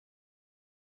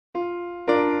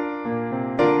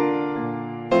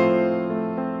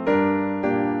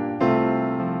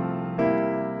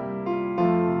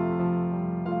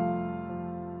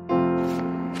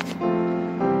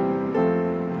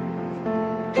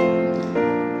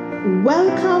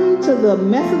Welcome to the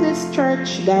Methodist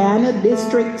Church Guyana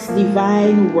District's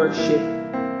Divine Worship.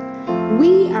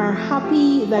 We are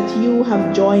happy that you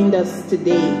have joined us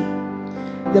today.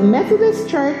 The Methodist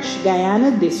Church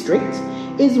Guyana District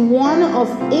is one of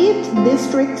 8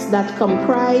 districts that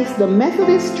comprise the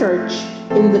Methodist Church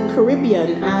in the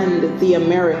Caribbean and the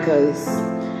Americas.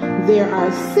 There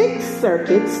are 6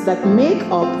 circuits that make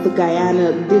up the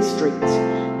Guyana District: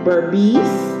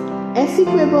 Berbice,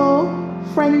 Essequibo,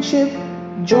 Friendship,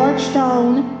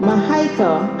 Georgetown,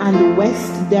 Mahaica, and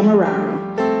West Demerara,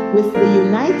 with the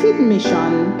United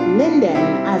Mission, Linden,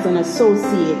 as an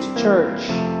associate church.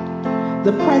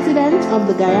 The president of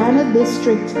the Guyana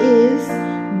District is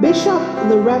Bishop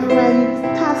the Reverend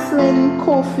Taslin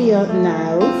Kofia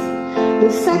Niles.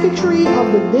 The secretary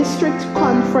of the district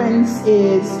conference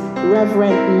is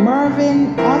Reverend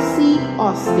Mervyn Ossie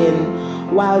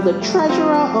Austin, while the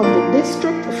treasurer of the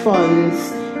district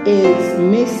funds is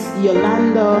Miss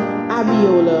Yolanda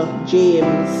Abiola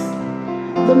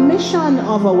James. The mission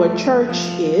of our church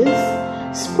is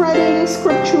spreading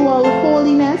scriptural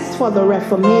holiness for the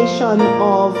reformation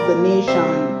of the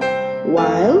nation,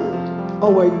 while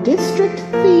our district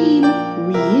theme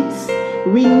reads,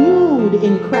 renewed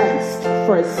in Christ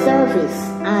for service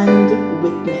and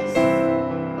witness.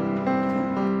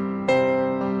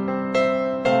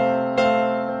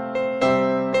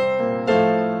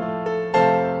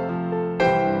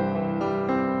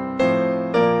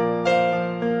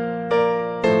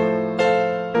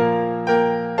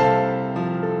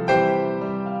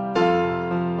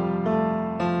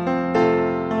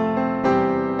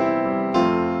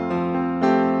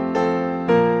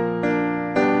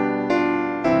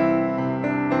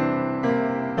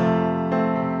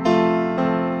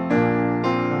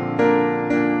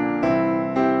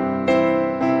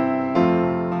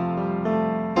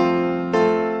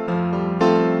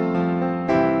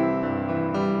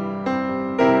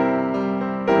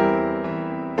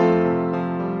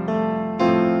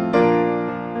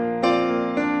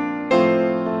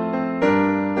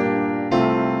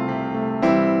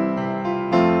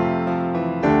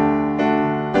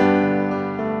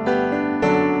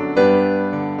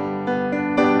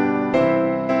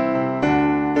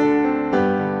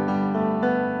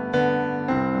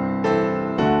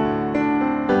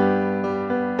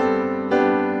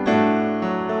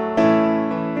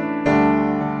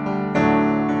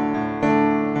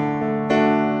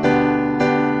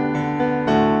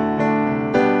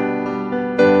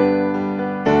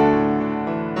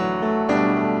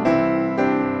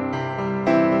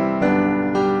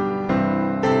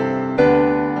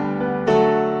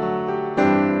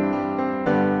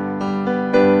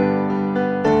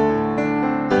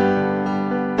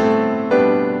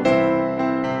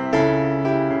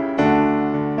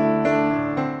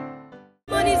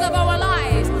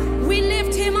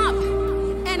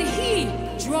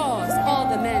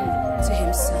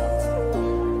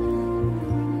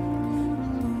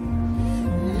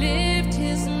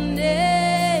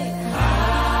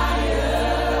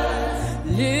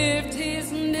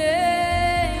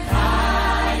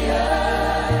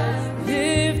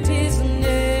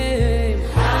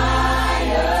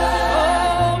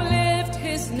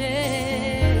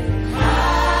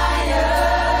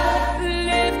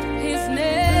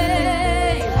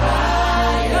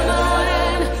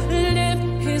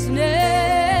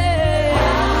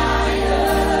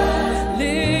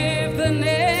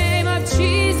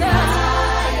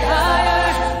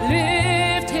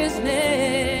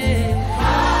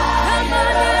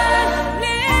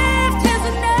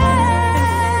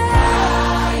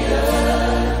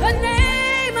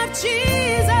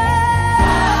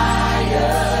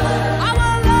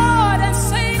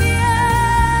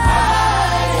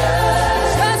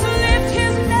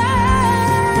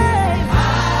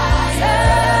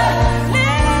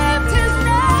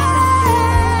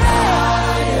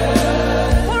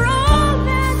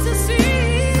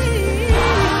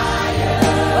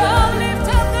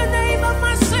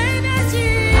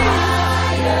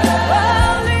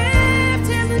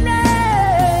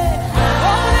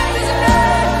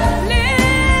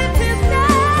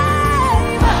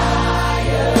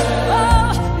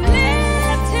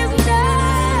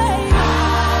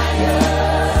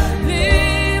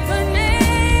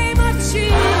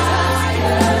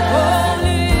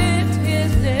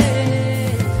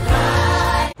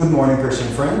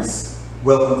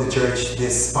 Welcome to church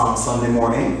this Palm Sunday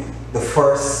morning, the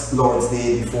first Lord's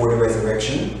Day before the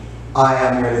resurrection. I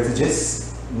am your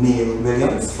liturgist, Neil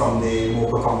Williams from the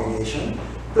Mocha congregation.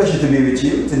 Pleasure to be with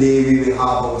you. Today we will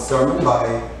have our sermon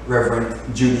by Reverend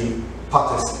Judy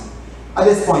Patterson. At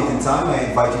this point in time, I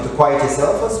invite you to quiet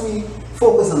yourself as we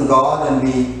focus on God and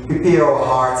we prepare our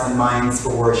hearts and minds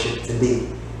for worship today.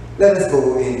 Let us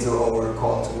go into our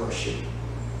call to worship.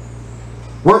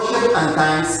 Worship and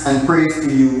thanks and praise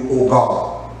to you, O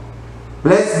God.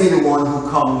 Blessed be the one who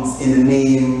comes in the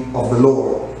name of the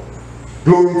Lord.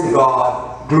 Glory to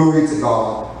God, glory to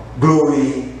God,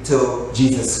 glory to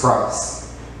Jesus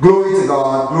Christ. Glory to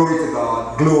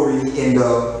God, glory in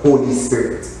the Holy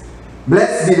Spirit.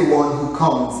 Blessed be the one who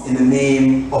comes in the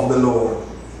name of the Lord.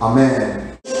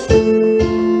 Amen.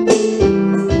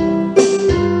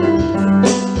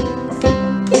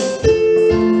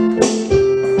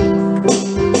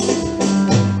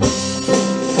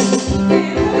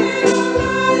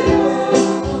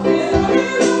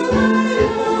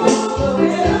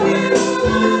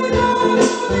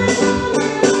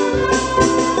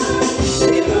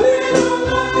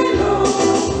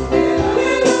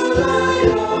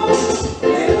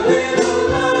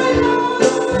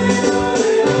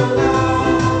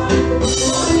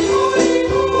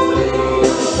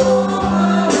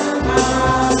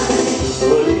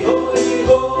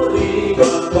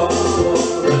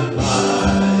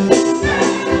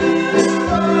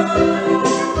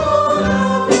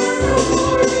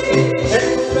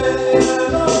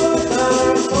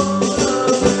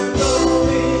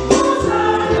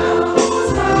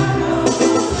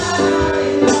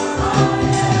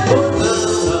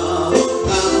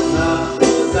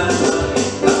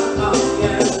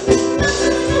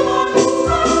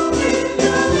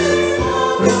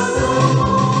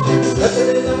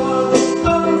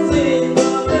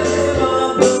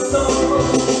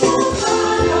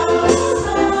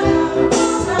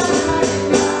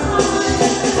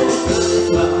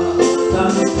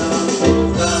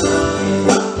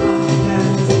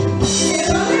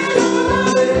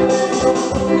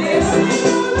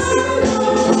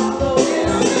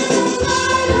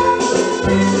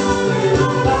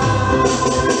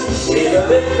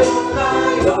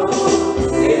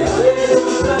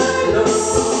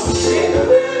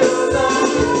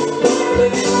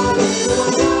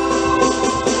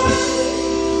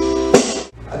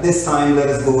 At this time, let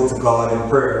us go to God in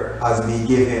prayer as we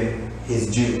give him his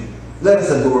due. Let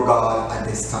us adore God at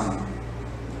this time.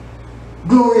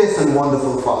 Glorious and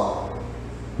wonderful Father,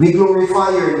 we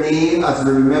glorify your name as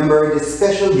we remember this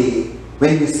special day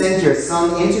when you sent your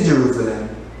Son into Jerusalem,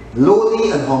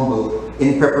 lowly and humble,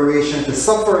 in preparation to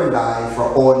suffer and die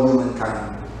for all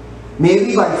humankind. May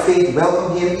we by faith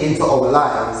welcome him into our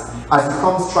lives as he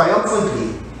comes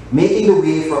triumphantly, making the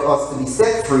way for us to be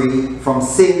set free from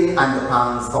sin and the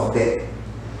pangs of death.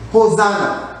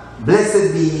 Hosanna,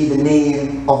 blessed be the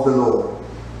name of the Lord.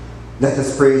 Let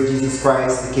us praise Jesus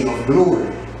Christ, the King of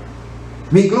glory.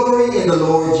 We glory in the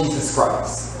Lord Jesus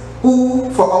Christ, who,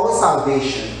 for our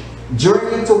salvation,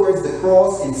 journeyed towards the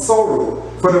cross in sorrow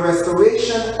for the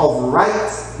restoration of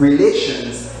right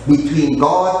relations between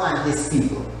God and his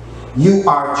people. You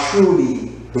are truly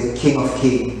the King of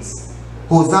kings.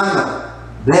 Hosanna,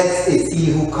 blessed is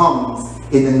he who comes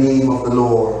in the name of the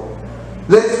Lord.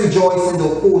 Let us rejoice in the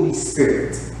Holy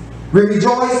Spirit. We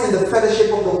rejoice in the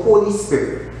fellowship of the Holy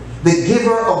Spirit, the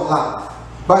giver of life,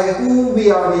 by whom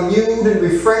we are renewed and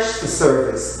refreshed to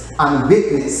service and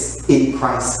witness in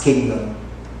Christ's kingdom.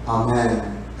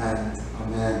 Amen and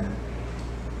amen.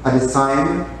 At this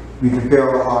time, we prepare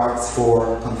our hearts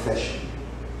for confession.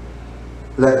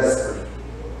 Let us pray.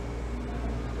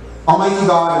 Almighty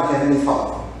God and Heavenly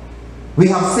Father, we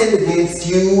have sinned against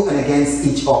you and against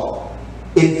each other,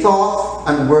 in thought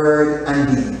and word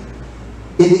and deed,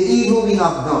 in the evil we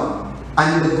have done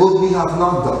and in the good we have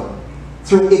not done,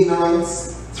 through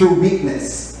ignorance, through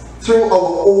weakness, through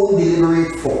our own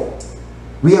deliberate fault.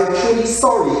 We are truly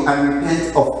sorry and repent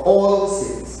of all our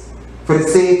sins, for the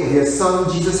sake of your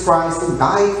Son, Jesus Christ, who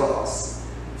died for us.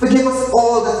 Forgive us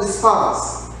all that is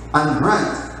past, and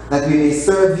grant that we may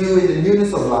serve you in the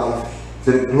newness of life,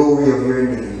 to the glory of your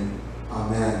name.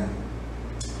 Amen.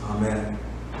 Amen.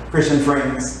 Christian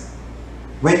friends,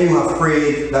 when you have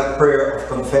prayed that prayer of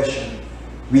confession,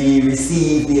 we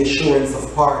receive the assurance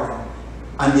of pardon.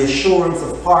 And the assurance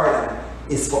of pardon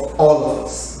is for all of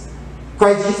us.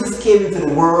 Christ Jesus came into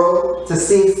the world to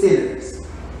save sinners.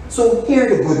 So hear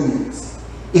the good news.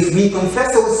 If we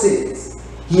confess our sins,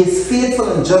 he is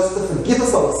faithful and just to forgive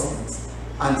us our sins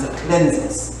and to cleanse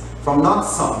us from not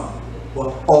some,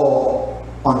 but all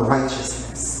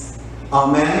unrighteousness.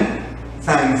 Amen.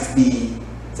 Thanks be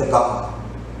to God.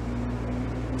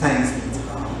 Thanks be to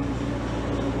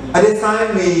God. At this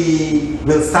time, we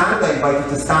will stand. I invite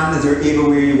you to stand as you're able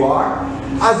where you are,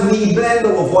 as we blend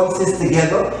our voices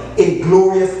together in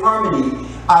glorious harmony,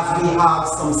 as we have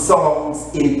some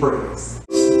songs in praise.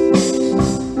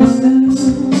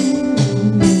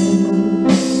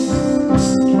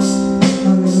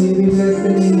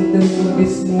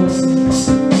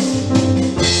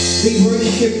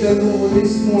 the Lord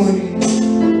this morning.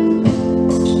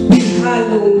 We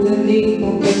hallow the name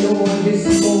of the Lord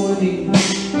this morning.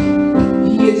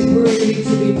 He is worthy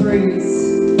to be praised.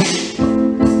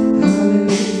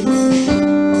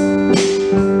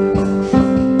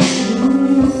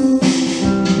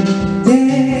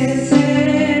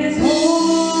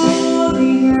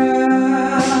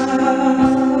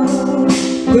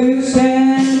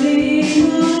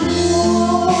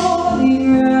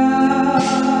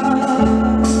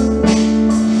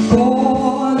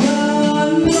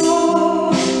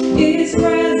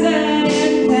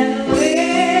 Present and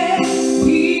live,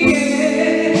 he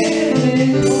is.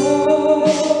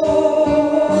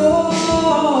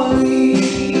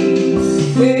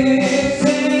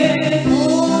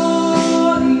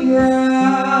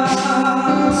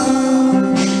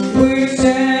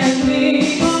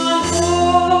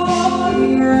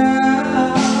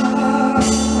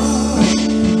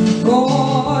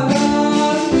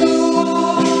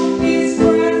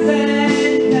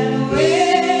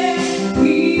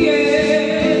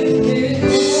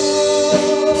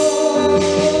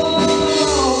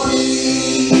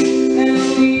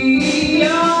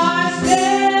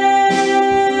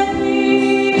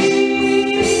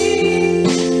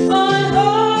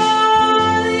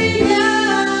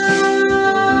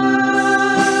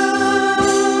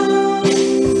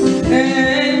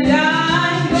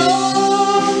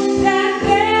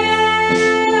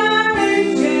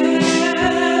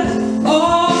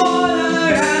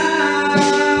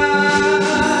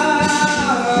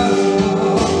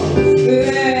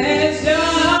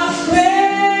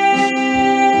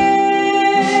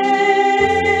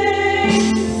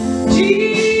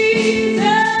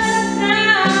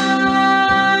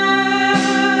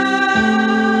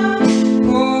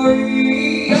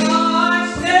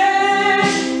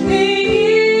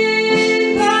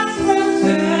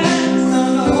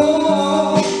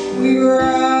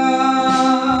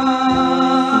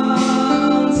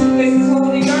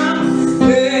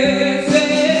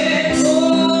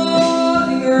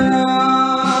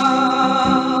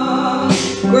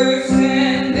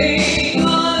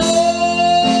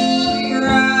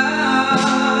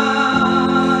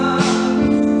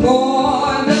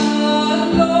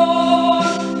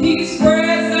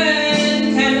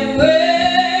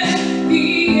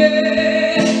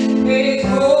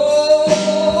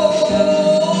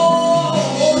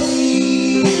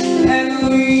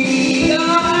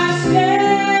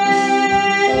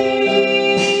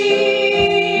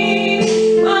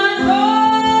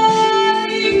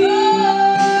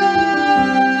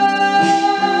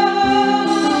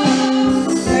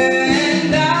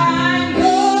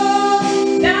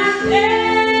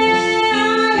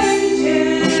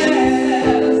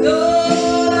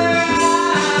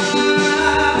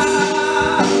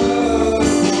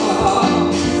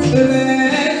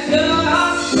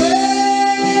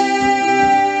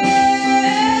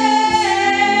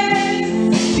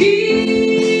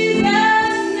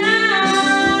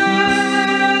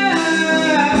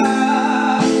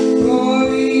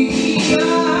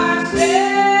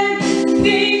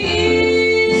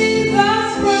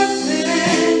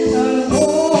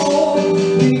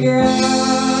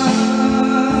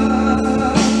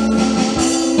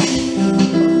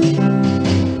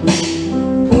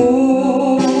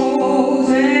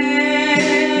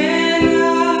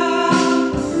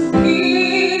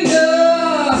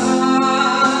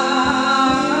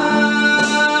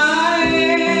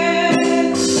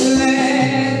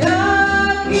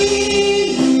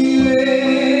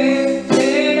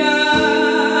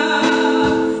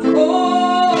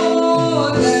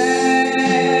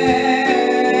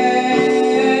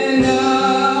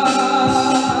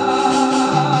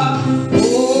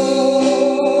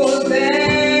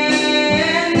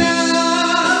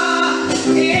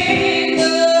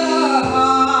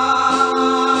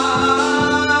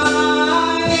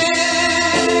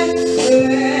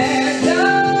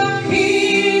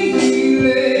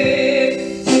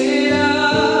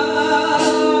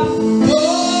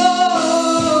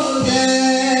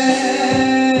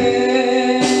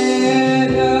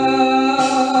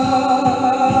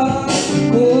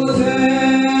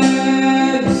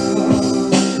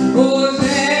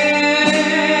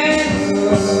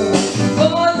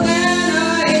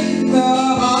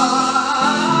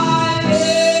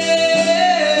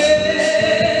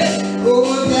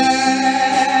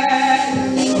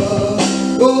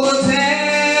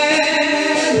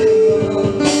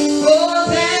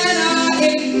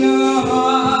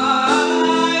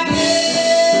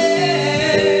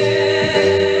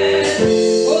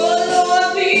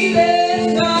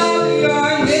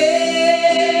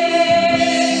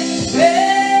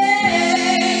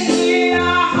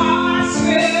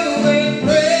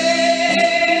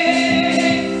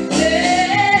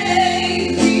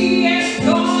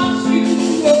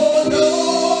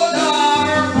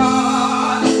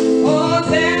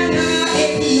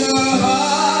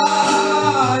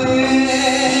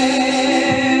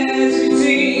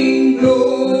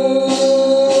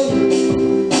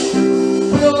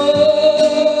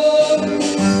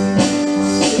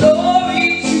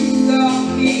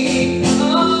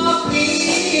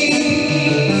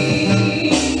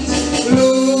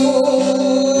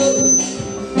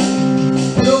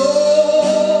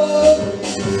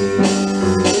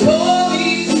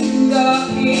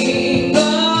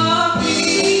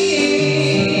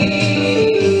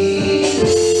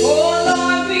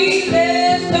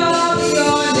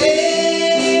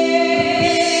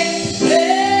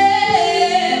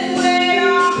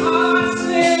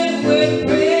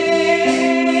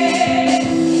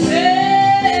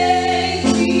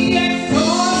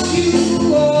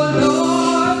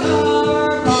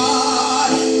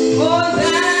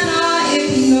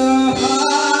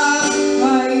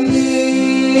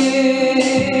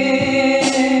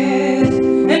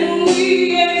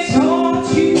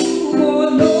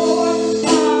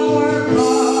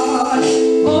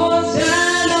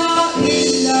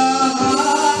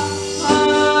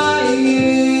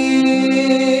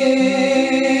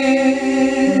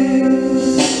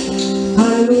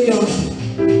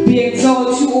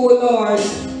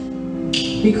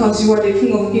 because you are the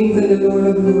King of Kings and the Lord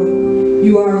of Lords.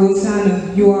 You are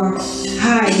Hosanna. You are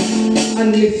high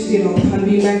and lifted up, and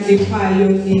we magnify your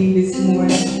name this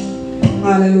morning.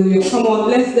 Hallelujah. Come on,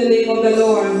 bless the name of the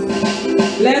Lord.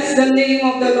 Bless the name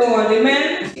of the Lord.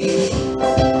 Amen.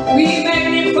 We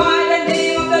magnify the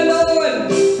name of the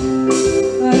Lord.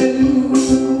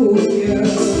 Hallelujah.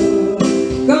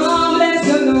 Come on, bless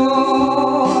the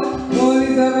Lord. Lord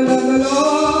is heaven of the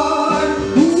Lord,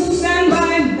 who stand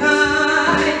by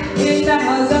night in the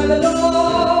house of the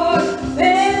Lord.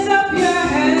 Lift up your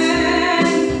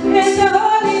hands in the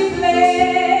holy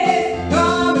place.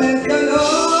 Come bless the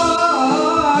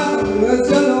Lord. Come bless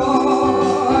the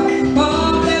Lord.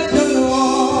 Come bless the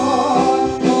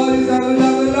Lord. Lord is heaven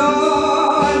of the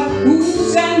Lord, who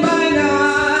stand by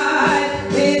night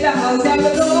in the house of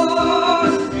the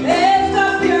Lord. Lift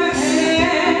up your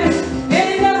hands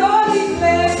in the holy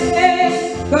place.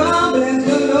 Come bless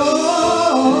the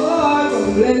Lord.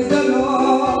 Come bless the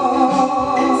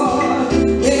Lord.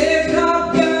 Lift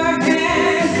up your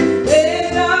hands.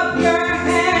 Lift up your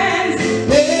hands.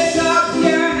 Lift up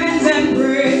your hands and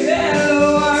praise the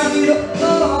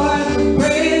Lord.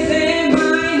 Praise Him, I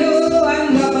know, and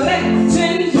the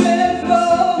blessings will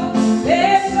flow.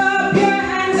 Lift up your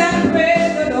hands and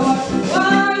praise the Lord.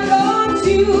 Why don't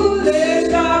you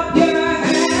lift up your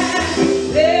hands?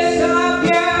 Lift up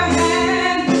your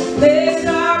hands. Lift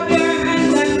up your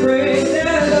hands and praise the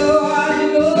Lord.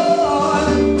 Lord,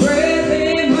 praise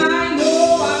Him, I know,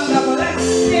 and the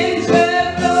blessings will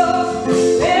flow.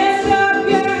 Lift up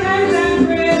your hands and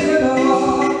praise the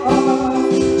Lord.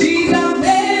 Jesus'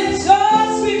 name so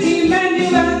sweet,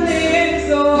 Emmanuel name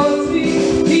so sweet.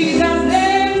 Jesus'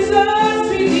 name so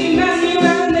sweet,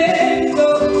 Emmanuel name so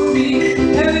sweet.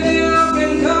 Every day I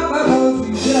can talk about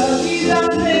Jesus.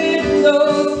 Jesus' name so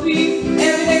sweet.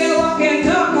 Every day I can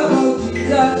talk about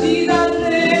Jesus. Jesus'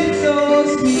 name so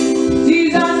sweet.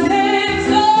 Jesus' name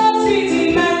so sweet,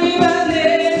 Emmanuel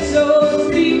name so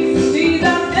sweet.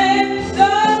 Jesus' name so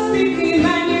sweet,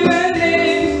 Emmanuel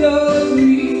name so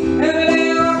sweet. Every day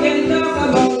I can talk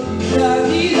about Jesus.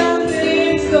 Jesus'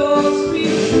 name so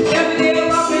sweet. Every day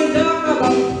I can talk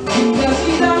about Jesus.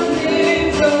 Jesus' name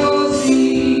so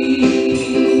sweet.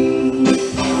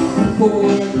 For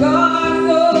God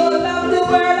so loved the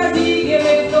world that He gave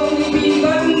His only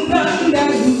begotten Son,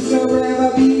 that whosoever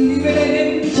believeth in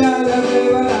Him shall have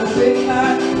everlasting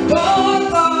life. For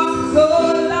God so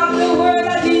loved the world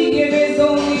that He gave His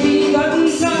only begotten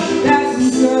Son, that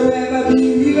whosoever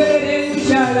believeth in Him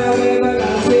shall have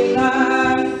everlasting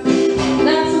life.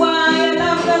 That's why I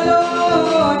love the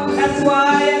Lord. That's why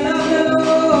I love the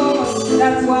Lord.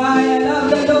 That's why I love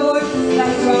the Lord.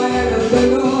 That's why I love the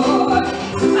Lord.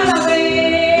 I love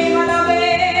Him. I love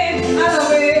Him. I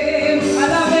love Him. I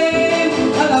love Him.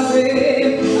 I love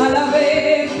Him. I love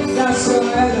Him. That's why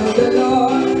I love the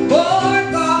Lord. For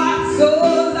God so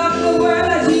loved the world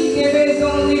that He gave His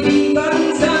only begotten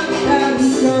Son, that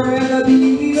whosoever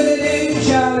believeth in Him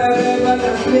shall have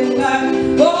everlasting life.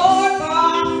 For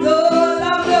God so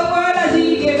loved the world that He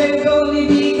gave His only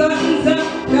begotten Son,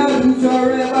 that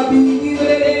whosoever believeth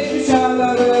in Him shall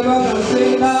have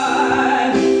everlasting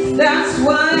life. That's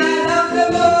why I love the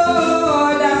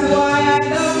Lord. That's why I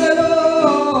love the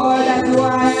Lord. That's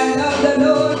why I love the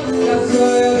Lord. That's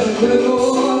why I love the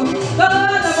Lord. I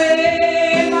love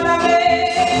Him. I love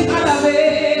Him. I love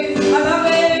Him. I love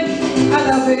Him. I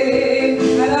love Him.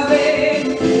 I love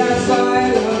Him. That's why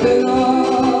I love the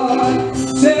Lord.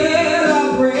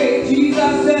 Celebrate,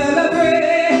 Jesus,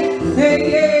 celebrate. Hey,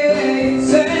 hey,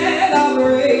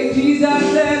 celebrate, Jesus,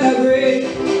 celebrate.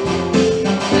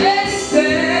 Hey,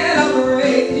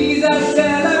 celebrate, Jesus,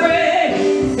 celebrate.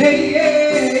 Hey,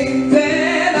 hey,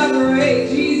 celebrate,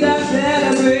 Jesus,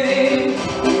 celebrate.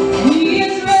 He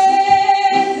is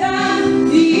risen,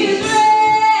 He is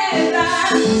risen,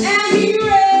 and He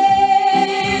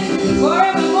reigns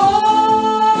forevermore.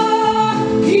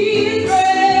 He is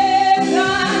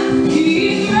risen, He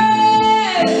is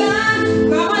risen.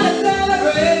 Come on and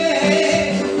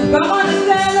celebrate. Come on and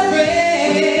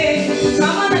celebrate.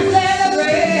 Come on and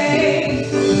celebrate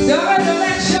the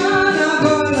resurrection of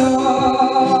our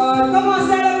Lord. Come on,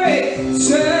 celebrate.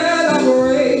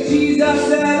 Celebrate, Jesus,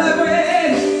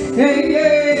 celebrate. Hey,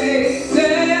 hey,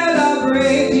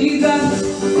 celebrate, Jesus.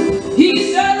 He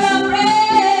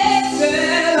celebrates,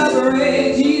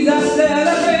 celebrate, Jesus,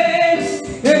 celebrate.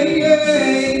 Hey,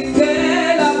 hey,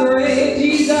 celebrate,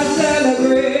 Jesus,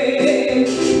 celebrate.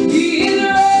 He is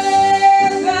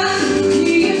risen, He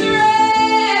is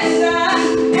risen,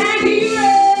 and He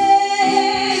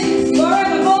reigns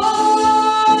forevermore.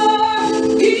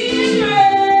 He is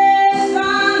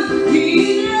risen, He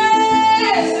is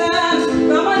risen.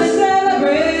 Come on and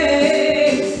celebrate.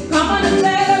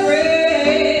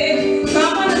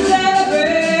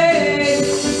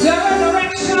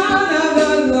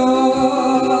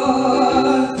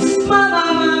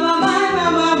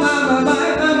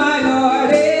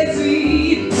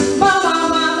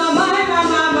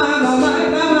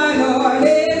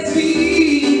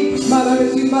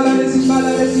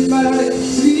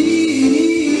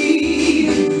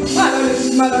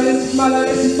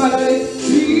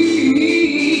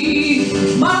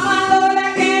 Mama, Lord, I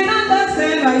can't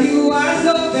understand why you are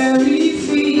so very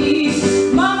sweet.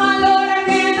 Mama, Lord, I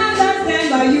can't understand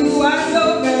why you are so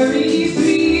very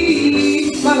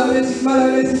sweet. Malade,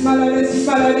 malade, malade,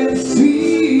 malade,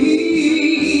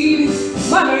 sweet.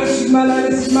 Malade,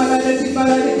 malade, malade,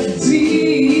 malade,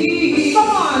 sweet. Come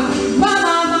on,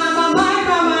 mama, mama, my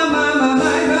mama, mama,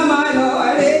 my mama,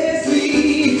 Lord is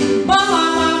sweet. Mama,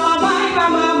 mama, my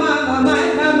mama, mama, my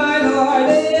mama, Lord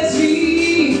is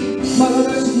sweet.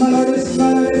 Malade, malade,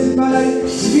 malade, malade,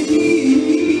 sweet.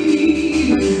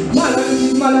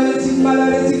 Malade, malade,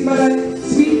 malade, malade,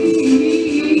 sweet.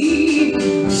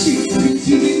 Sweet, sweet,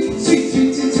 sweet, sweet,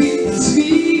 sweet, sweet,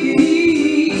 sweet,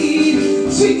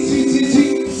 sweet, sweet, sweet,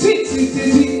 sweet, sweet, sweet,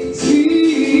 sweet, sweet.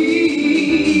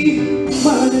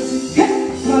 Malade, hey,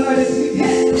 malade,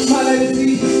 hey, malade,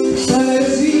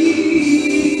 malade.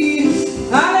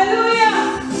 Hallelujah!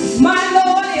 My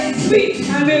Lord is sweet,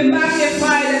 and we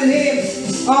magnify the name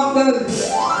of the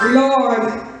Lord.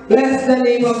 Bless the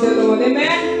name of the Lord.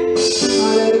 Amen.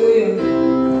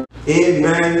 Hallelujah.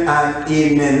 Amen and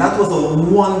amen. That was a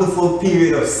wonderful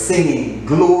period of singing.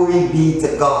 Glory be to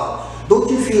God. Don't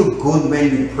you feel good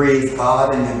when you praise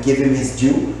God and you give Him His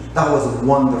due? That was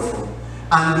wonderful.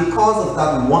 And because of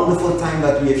that wonderful time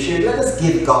that we have shared, let us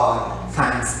give God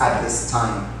thanks at this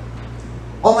time.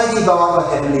 Almighty God,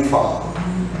 our Heavenly Father,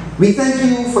 we thank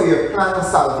you for your plan of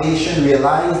salvation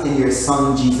realized in your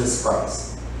Son, Jesus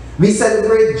Christ. We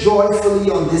celebrate joyfully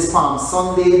on this Palm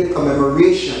Sunday the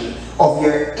commemoration of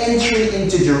your entry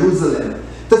into Jerusalem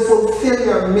to fulfill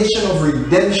your mission of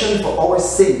redemption for our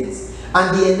sins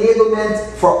and the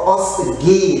enablement for us to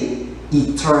gain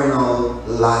eternal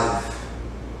life.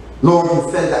 Lord, you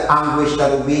felt the anguish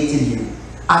that awaited you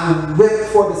and wept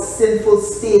for the sinful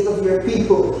state of your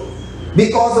people.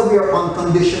 Because of your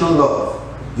unconditional love,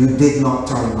 you did not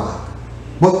turn back,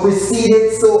 but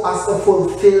proceeded so as to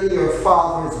fulfill your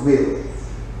Father's will.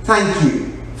 Thank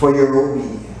you for your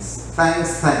obedience.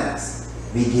 Thanks, thanks.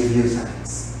 We give you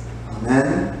thanks. Amen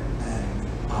and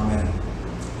amen.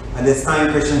 At this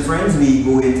time, Christian friends, we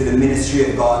go into the ministry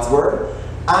of God's Word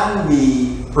and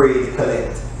we pray to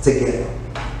collect together.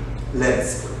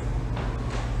 Let's pray.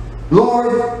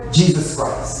 Lord Jesus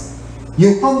Christ,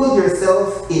 you humbled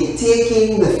yourself in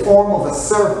taking the form of a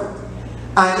servant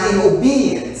and in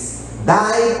obedience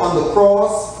died on the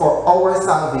cross for our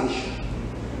salvation.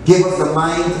 Give us the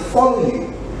mind to follow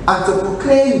you and to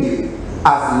proclaim you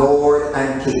as Lord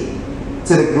and King,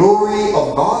 to the glory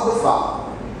of God the Father.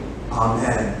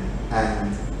 Amen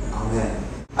and amen.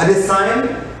 At this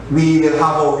time, we will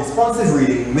have our responsive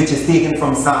reading, which is taken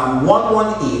from Psalm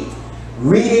 118,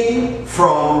 reading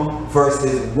from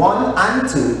verses 1 and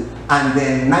 2, and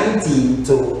then 19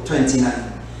 to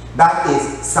 29. That is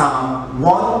Psalm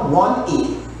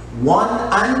 118, 1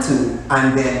 and 2,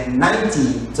 and then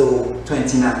 19 to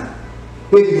 29.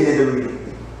 We begin the reading.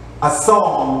 A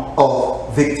song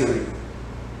of victory.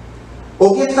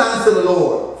 Oh, give thanks to the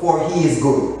Lord, for he is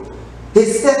good.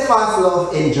 His steadfast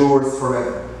love endures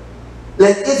forever.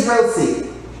 Let Israel say,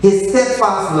 his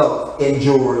steadfast love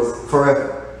endures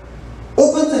forever.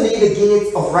 Open to me the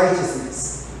gates of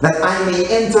righteousness, that I may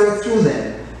enter through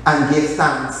them and give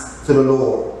thanks to the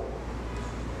Lord.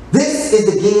 This is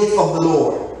the gate of the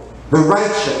Lord. The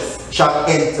righteous shall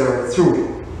enter through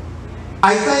it.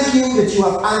 I thank you that you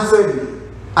have answered me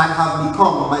and have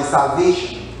become my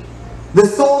salvation. The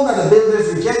stone that the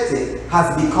builders rejected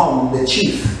has become the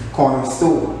chief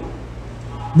cornerstone.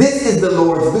 This is the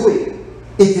Lord's doing.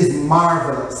 It is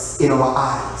marvelous in our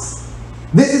eyes.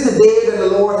 This is the day that the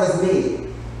Lord has made.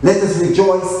 Let us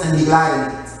rejoice and be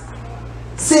glad in it.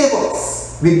 Save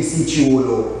us, we beseech you, O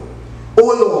Lord. O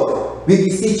Lord, we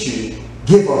beseech you,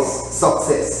 give us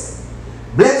success.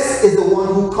 Blessed is the one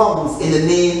who comes in the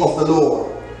name of the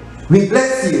Lord. We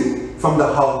bless you from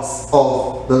the house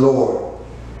of the Lord.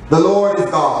 The Lord is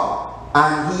God,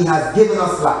 and he has given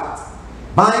us light.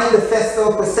 Bind the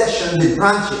festal procession with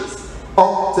branches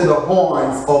up to the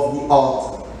horns of the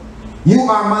altar. You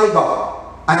are my God,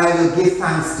 and I will give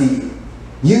thanks to you.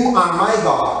 You are my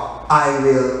God, I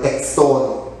will extol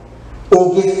you.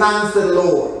 Oh, give thanks to the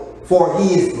Lord, for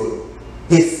he is good.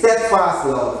 His steadfast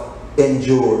love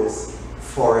endures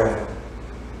forever.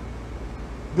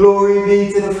 Glory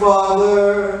be to the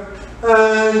Father,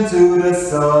 and to the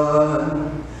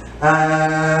Son,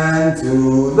 and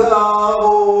to the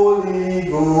Holy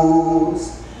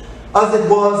Ghost, as it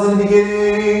was in the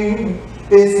beginning,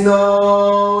 is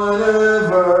now, and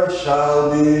ever shall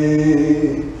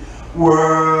be,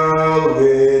 world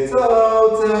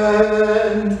without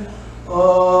end.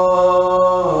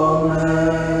 Amen.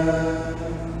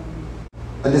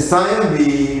 At this time,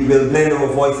 we will blend our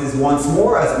voices once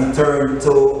more as we turn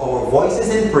to our voices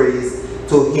in praise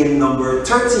to hymn number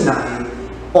 39,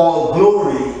 All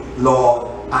Glory, Lord,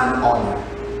 and Honor.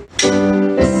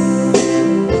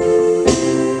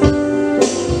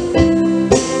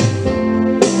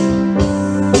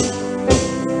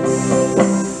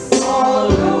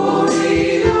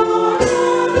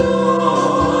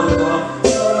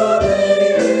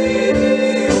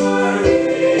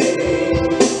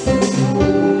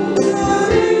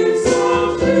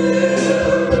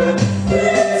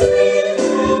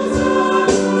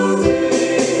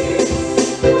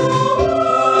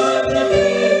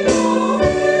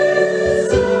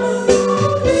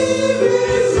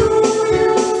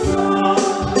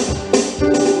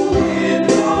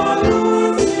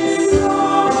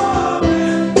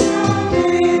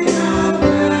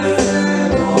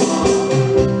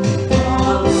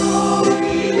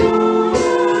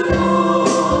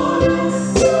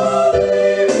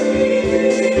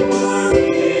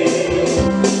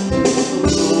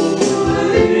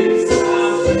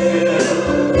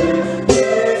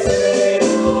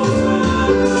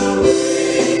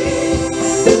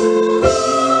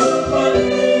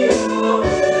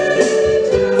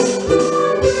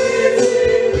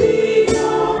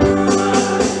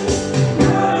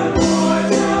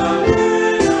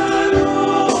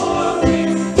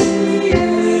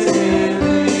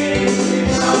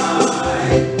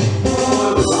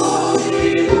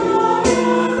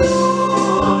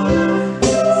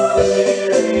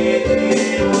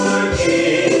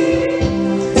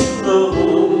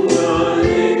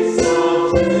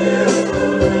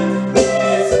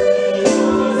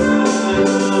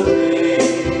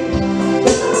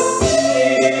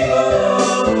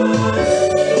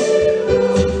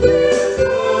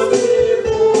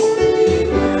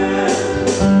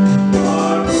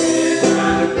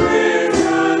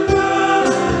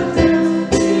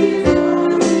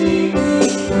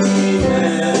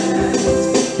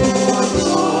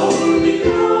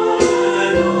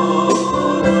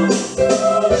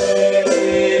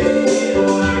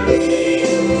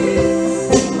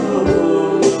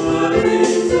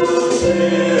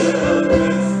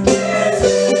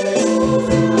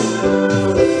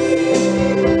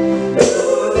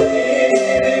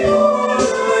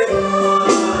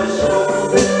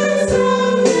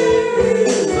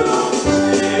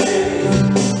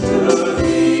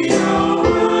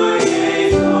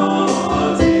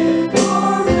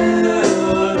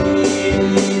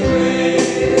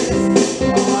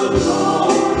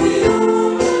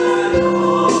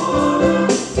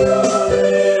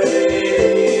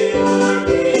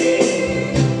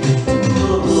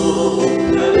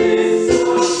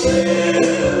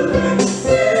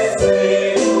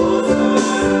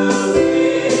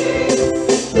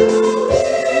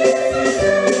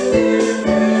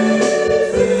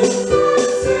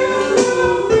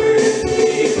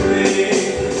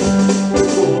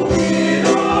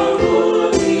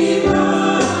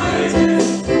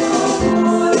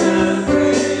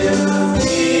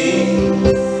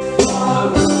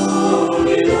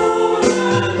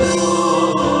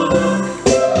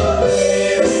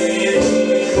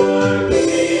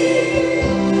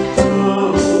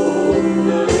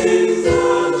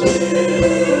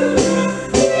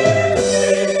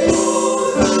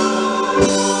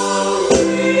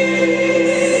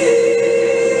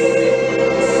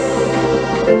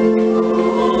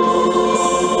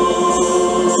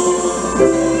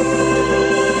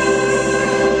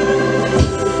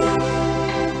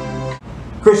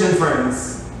 Christian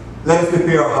friends, let us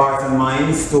prepare our hearts and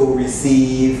minds to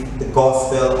receive the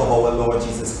gospel of our Lord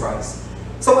Jesus Christ.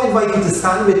 So I invite you to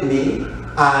stand with me,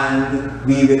 and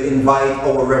we will invite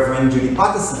our Reverend Judy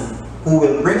Patterson, who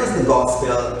will bring us the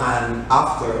gospel, and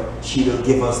after, she will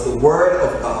give us the word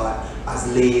of God as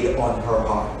laid on her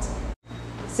heart.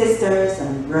 Sisters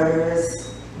and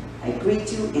brothers, I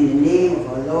greet you in the name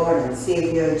of our Lord and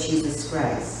Savior Jesus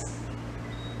Christ.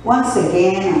 Once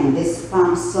again on this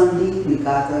Palm Sunday we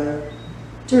gather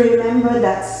to remember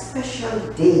that special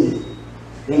day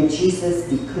when Jesus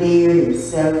declared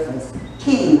himself as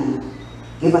King and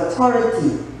gave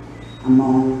authority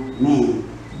among men.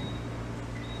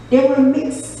 There were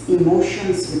mixed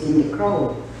emotions within the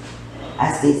crowd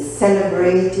as they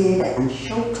celebrated and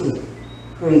shouted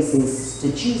praises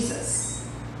to Jesus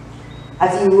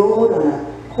as he rode on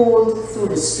a colt through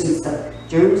the streets of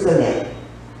Jerusalem.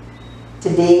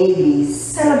 Today we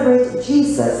celebrate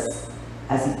Jesus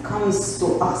as he comes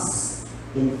to us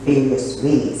in various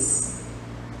ways.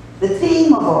 The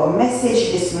theme of our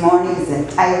message this morning is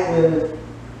entitled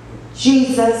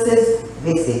Jesus'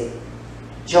 Visit.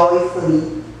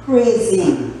 joyfully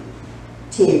praising,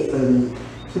 tearfully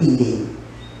pleading.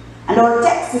 And our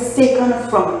text is taken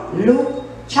from Luke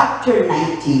chapter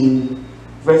 19,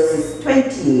 verses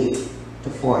 28 to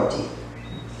 40.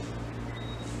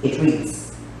 It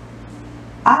reads,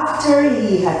 "After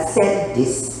he had said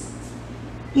this,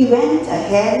 he went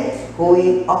ahead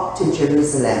going up to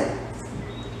Jerusalem.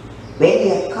 When he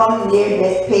had come near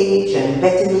Bethpage and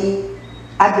Bethany,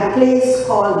 at the place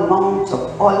called Mount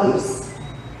of Olives,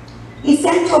 he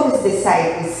sent two of his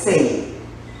disciples, saying,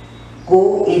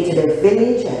 'Go into the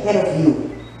village ahead of you,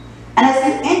 and as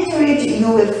you enter it, you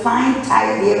will find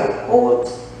tied there a colt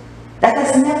that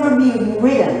has never been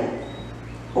ridden.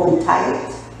 Untie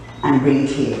it and bring it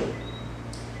here.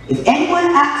 If anyone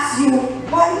asks you,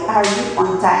 why are you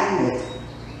untying it?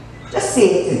 Just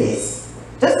say this,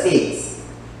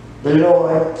 the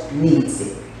Lord needs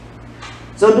it.'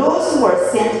 So those who were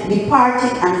sent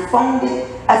departed and found it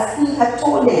as he had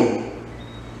told them.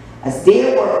 As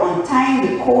they were untying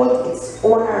the colt, its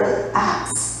owner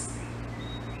asked,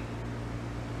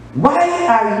 'Why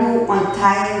are you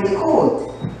untying the colt?'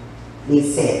 They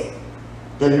said,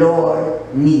 'The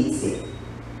Lord needs it.'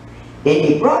 Then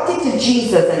they brought it to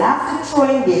Jesus, and after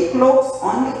throwing their cloaks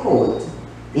on the colt,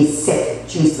 they set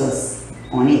Jesus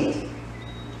on it.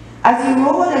 As he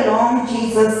rode along,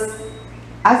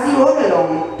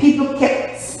 people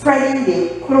kept spreading their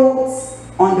clothes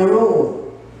on the road.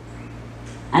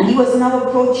 And he was now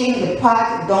approaching the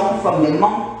path down from the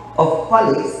Mount of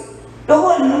Olives. The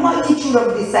whole multitude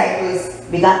of disciples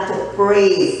began to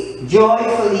praise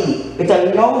joyfully with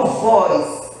a loud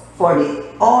voice for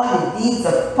all the deeds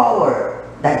of power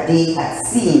that they had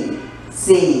seen,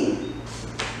 saying,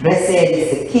 'Blessed is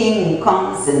the King who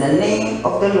comes in the name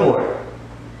of the Lord.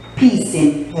 Peace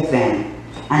in heaven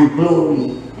and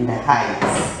glory in the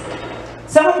highest.'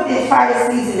 Some of the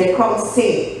Pharisees in the crowd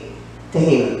said to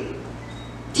him,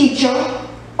 'Teacher,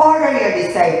 order your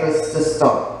disciples to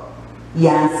stop.' He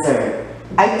answered,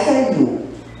 'I tell you,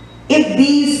 if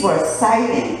these were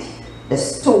silent, the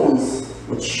stones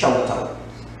would shout out.'"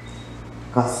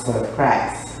 Gospel of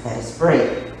Christ. Let us pray.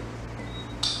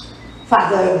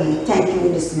 Father, we thank you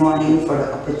this morning for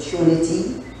the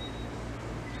opportunity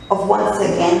of once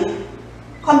again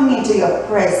coming into your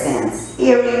presence,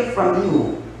 hearing from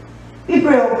you. We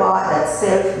pray, oh God, that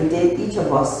self within each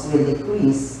of us will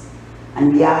decrease.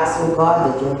 And we ask, oh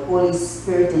God, that your Holy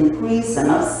Spirit increase in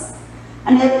us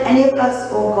and enable us,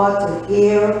 oh God, to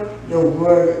hear your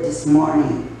word this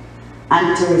morning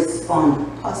and to respond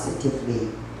positively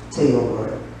to your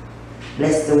word.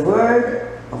 Bless the word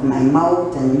of my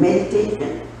mouth and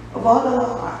meditation of all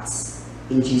our hearts.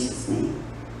 In Jesus' name,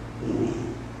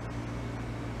 amen.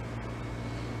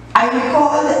 I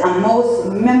recall a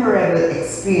most memorable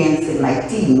experience in my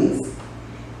teens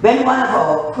when one of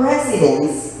our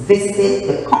presidents visited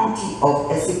the county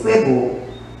of Essequibo,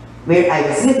 where I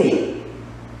was living.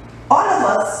 All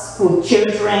of us, school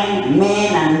children,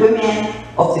 men and women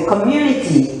of the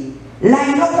community,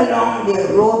 lined up along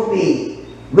the roadway,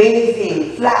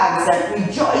 waving flags and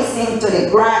rejoicing to the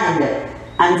grand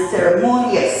and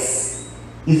ceremonious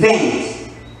event,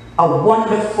 a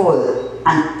wonderful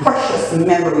and precious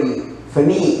memory for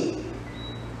me.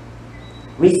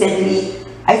 Recently,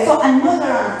 I saw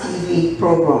another on TV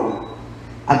program,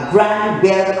 a grand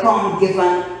welcome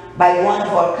given by one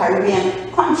of our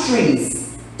Caribbean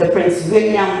countries to Prince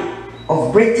William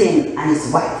of Britain and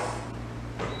his wife.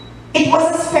 It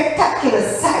was a spectacular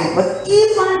sight, but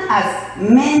even as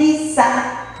many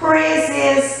sang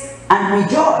praises and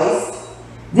rejoiced,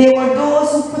 there were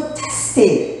those who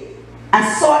protested and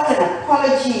sought an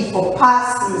apology for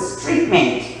past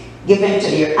mistreatment given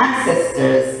to their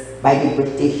ancestors by the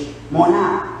British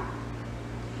monarch.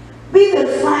 We will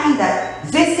find that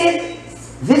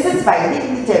visits by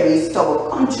dignitaries to our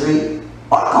country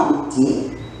or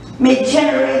county may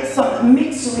generate some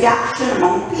mixed reaction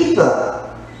among people,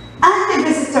 and the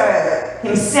visitor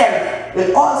himself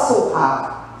will also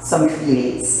have some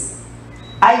feelings.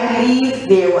 I believe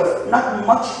there was not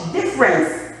much difference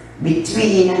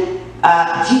between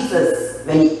Jesus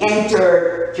when he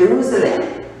entered Jerusalem.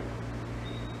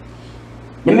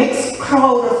 The mixed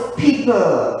crowd of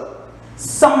people,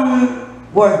 some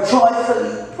were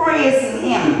joyfully praising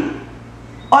him,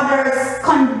 others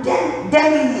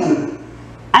condemning him,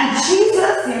 and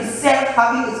Jesus himself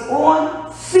having his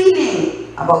own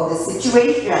feeling about the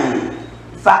situation.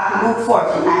 In fact, Luke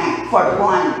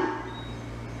 41,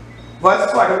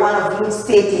 verse 41 of Luke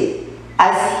stated,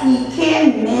 "As he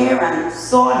came near and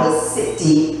saw the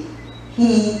city,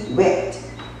 he wept.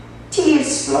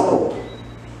 Tears flowed."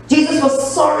 Jesus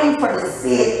was sorry for the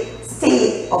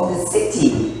state of the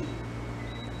city.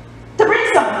 To bring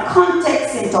some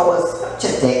into our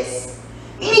scripture text,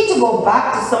 we need to go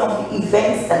back to some of the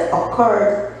events that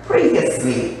occurred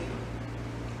previously.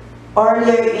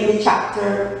 Earlier in the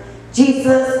chapter,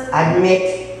 Jesus had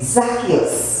met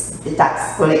Zacchaeus, the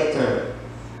tax collector,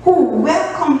 who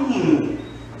welcomed him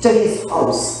to his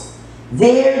house.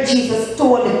 There, Jesus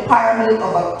told the parable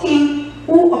of a king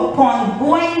who, upon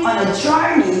going on a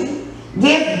journey,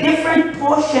 gave different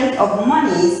portions of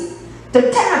monies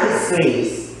to 10 of his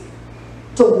slaves.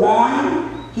 To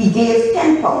one, he gave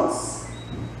 10 pounds,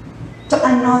 to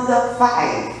another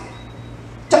 5,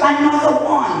 to another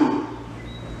 1.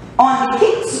 On the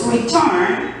king's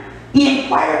return, he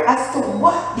inquired as to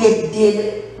what they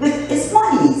did with his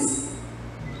monies.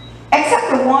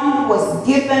 Except the one who was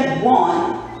given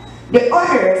 1, the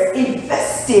others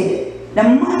invested the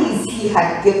monies he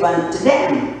had given to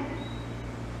them.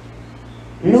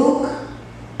 Luke,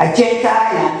 a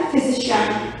Gentile and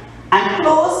physician and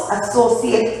close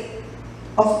associate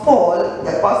of Paul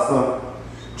the Apostle,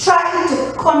 tried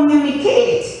to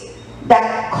communicate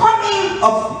that coming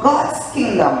of God's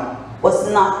kingdom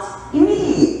was not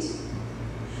immediate.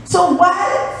 So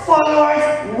while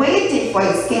followers waited for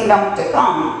his kingdom to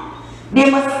come, they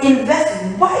must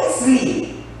invest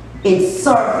wisely in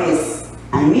service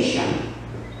and mission.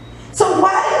 So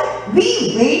while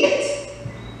we wait,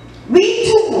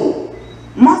 we too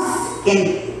must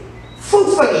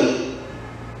fruitfully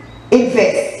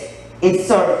invest in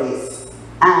service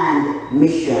and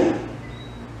mission.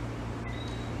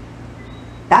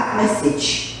 That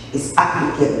message is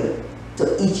applicable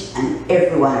to each and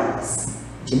every one of us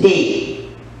today.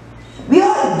 We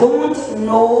all don't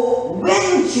know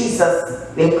when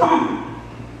Jesus will come,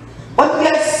 but we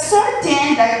are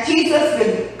certain that Jesus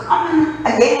will come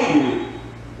again,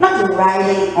 not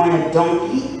riding on a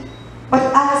donkey, but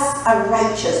as a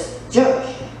righteous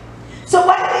judge. So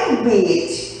while we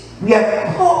wait, we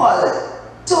are called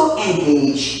to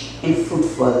engage in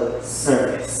fruitful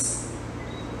service.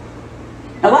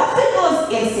 Now, after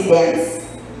those incidents,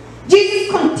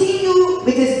 Jesus continued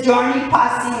with his journey,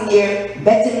 passing near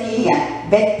Bethany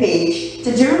and Bethpage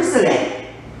to Jerusalem.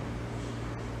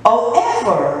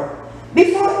 However,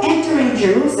 before entering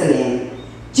Jerusalem,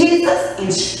 Jesus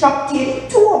instructed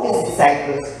 2 of his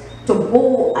disciples to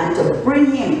go and to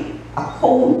bring him a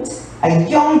colt, a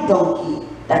young donkey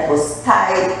that was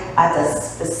tied at a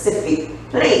specific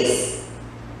place.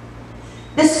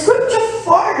 The scripture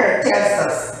further tells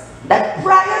us that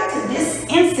prior to this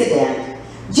incident,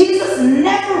 Jesus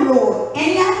never rode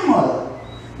any animal,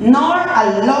 nor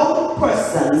allowed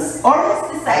persons or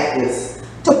his disciples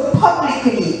to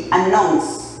publicly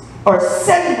announce or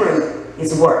celebrate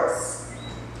his works.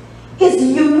 His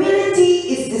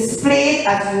humility is displayed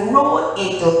as he rode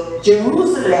into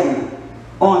Jerusalem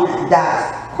on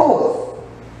that colt.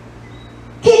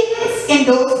 Kings in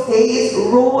those days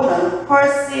rode on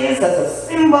horses as a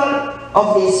symbol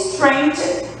of their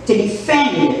strength to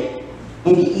defend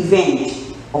in the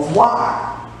event of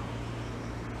war.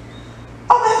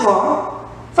 However,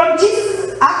 from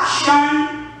Jesus'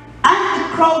 action and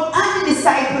the crowd and the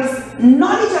disciples'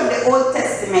 knowledge of the Old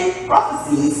Testament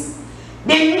prophecies,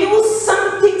 they knew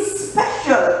something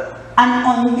special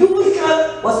and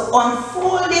unusual was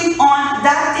unfolding on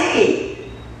that day.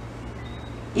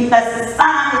 Even as the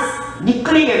psalmist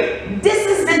declared, "This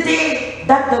is the day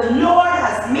that the Lord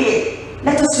has made.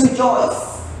 Let us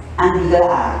rejoice and be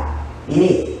glad in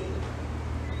it."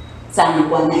 Psalm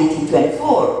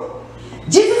 119:24.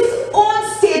 Jesus' own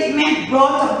statement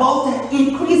brought about an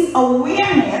increased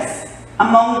awareness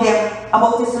among them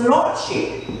about his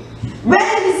lordship.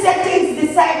 When he said to his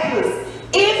disciples,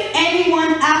 "If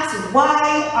anyone asks,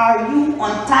 why are you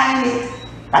untying it?"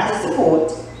 that is the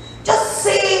quote, "just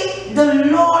say the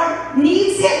Lord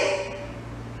needs it."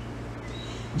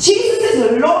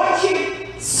 Jesus'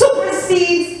 lordship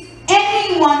supersedes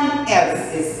anyone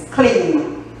else's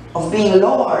claim of being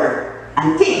Lord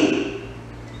and King.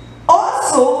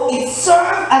 Also, it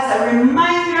serves as a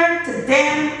reminder to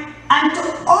them and to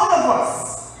all of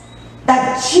us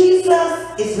that Jesus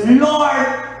is Lord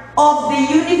of the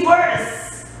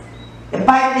universe. The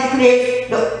Bible declares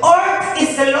the earth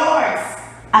is the Lord's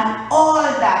and all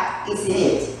that is in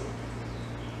it.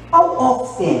 How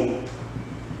often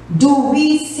do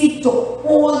we seek to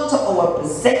hold to our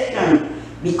possession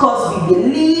because we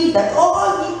believe that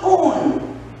all we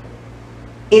own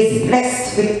is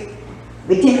blessed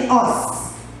within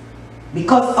us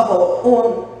because of our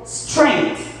own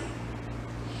strength?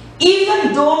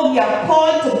 Even though we are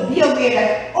called to be aware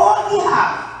that all we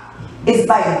have is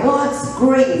by God's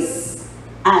grace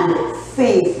and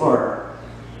favor.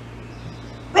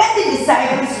 When the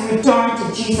disciples returned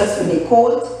to Jesus with the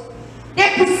colt, they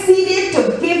proceeded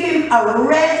to give him a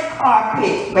red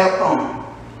carpet welcome,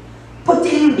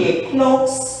 putting their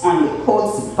cloaks on the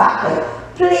coat's back,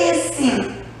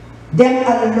 placing them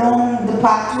along the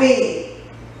pathway.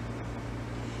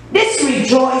 This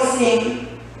rejoicing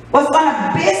was on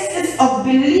a basis of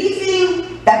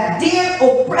believing that their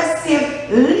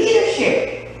oppressive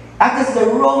leadership, that is the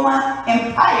Roman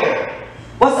Empire,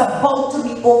 was about to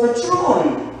be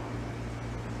overthrown.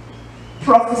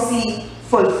 Prophecy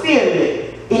fulfilled.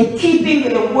 In keeping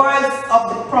with the words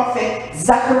of the prophet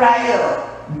Zechariah,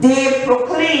 they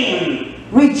proclaim,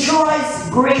 "Rejoice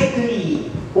greatly,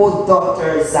 O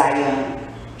daughter Zion.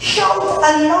 Shout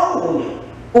aloud,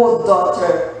 O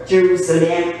daughter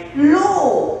Jerusalem.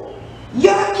 Lo,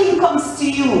 your king comes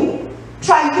to you,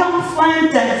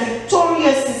 triumphant and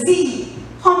victorious is he,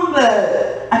 humble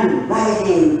and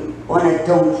riding on a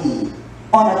donkey,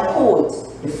 on a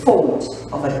colt, the foal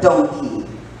of a donkey."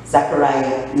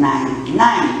 Zechariah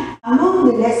 9:9. Among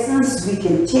the lessons we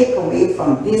can take away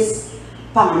from this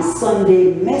Palm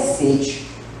Sunday message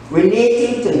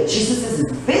relating to Jesus'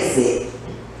 visit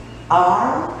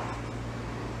are: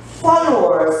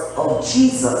 followers of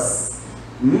Jesus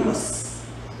must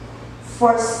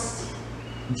first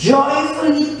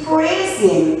joyfully praise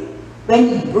him when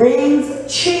he brings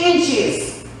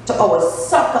changes to our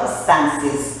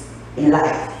circumstances in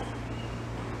life.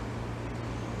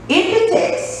 In the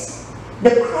text,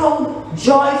 the crowd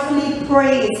joyfully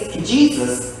praised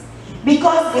Jesus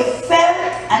because they felt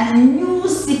and knew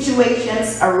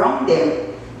situations around them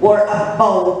were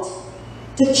about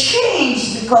to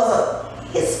change because of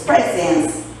his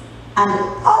presence and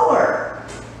power.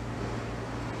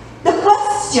 The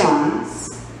questions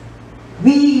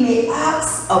we may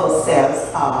ask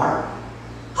ourselves are: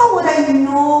 how would I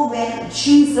know when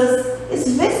Jesus is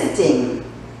visiting?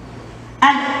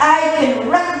 And I can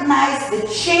recognize the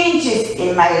changes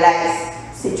in my life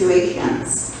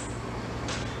situations.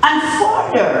 And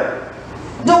further,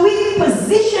 do we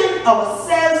position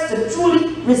ourselves to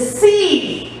truly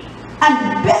receive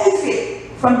and benefit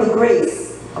from the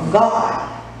grace of God?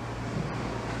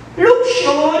 Luke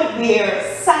showed where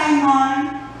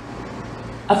Simon,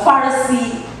 a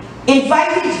Pharisee,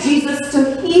 invited Jesus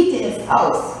to eat in his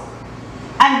house.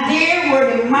 And there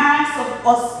were the marks of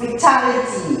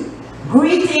hospitality,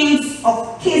 greetings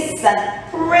of kiss and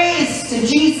praise to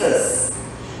Jesus.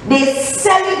 They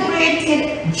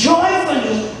celebrated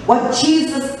joyfully what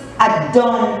Jesus had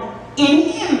done in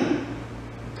him.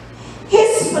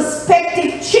 His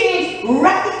perspective changed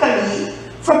radically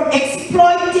from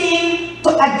exploiting to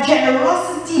a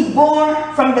generosity born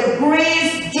from the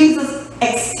grace Jesus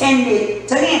extended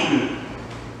to him.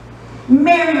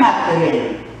 Mary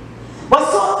Magdalene was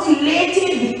so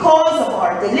elated because of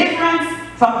our deliverance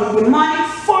from the demonic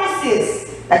forces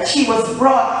that she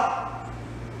bought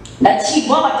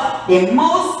the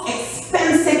most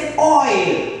expensive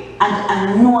oil and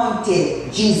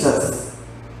anointed Jesus.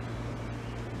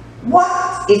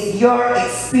 What is your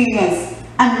experience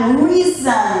and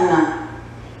reason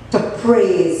to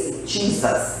praise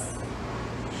Jesus?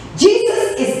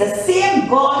 Jesus is the same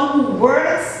God who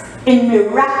works in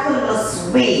miraculous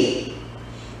way.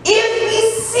 If we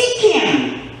seek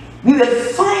him, we will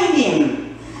find him,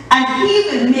 and he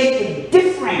will make a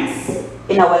difference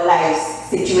in our life's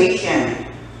situation.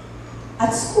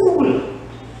 At school,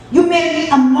 you may be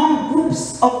among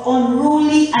groups of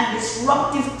unruly and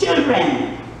disruptive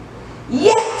children,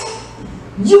 yet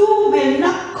you will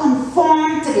not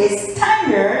conform to their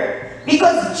standard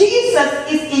because Jesus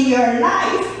is in your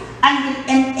life and will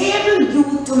enable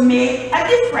you to make a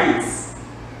difference.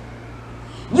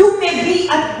 You may be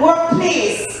at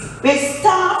workplace where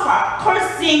staff are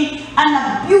cursing and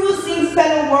abusing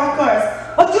fellow workers,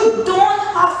 but you don't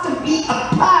have to be a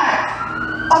part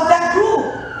of that group.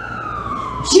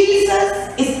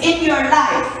 Jesus is in your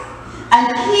life,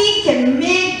 and he can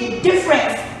make the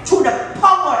difference through the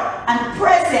power and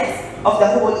presence of the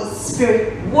Holy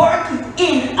Spirit working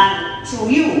in and through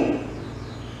you.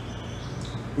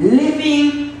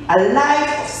 Living a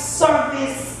life of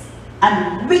service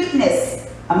and witness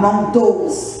among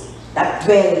those that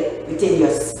dwell within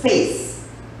your space.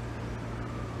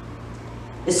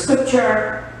 The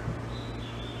scripture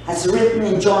has written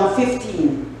in John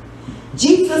 15,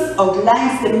 Jesus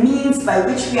outlines the means by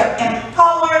which we are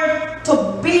empowered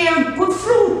to bear good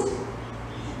fruit.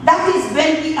 That is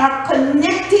when we are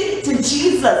connected to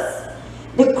Jesus,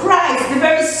 the Christ, the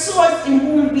very source in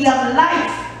whom we have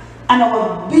life and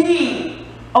our being,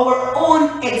 our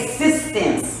own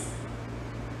existence.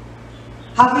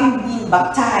 Having been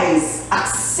baptized,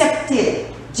 accepted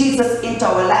Jesus into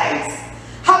our lives,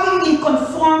 having been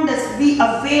conformed as we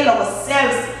avail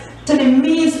ourselves to the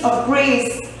means of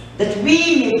grace that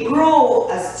we may grow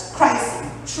as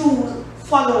Christ's true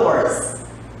followers,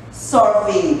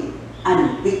 serving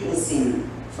and witnessing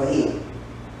for Him.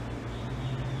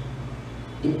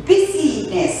 The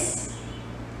busyness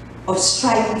of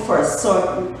striving for a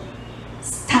certain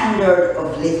standard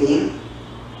of living,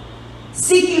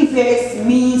 seeking various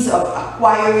means of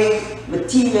acquiring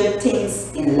material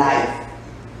things in life,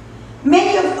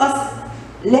 many of us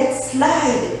let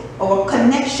slide our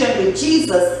connection with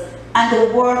Jesus and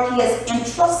the work He has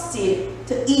entrusted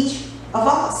to each of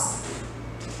us.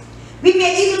 We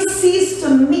may even cease to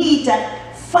meet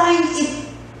and find it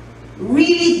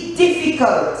really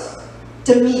difficult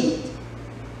to meet.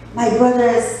 My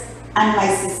brothers and my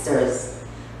sisters,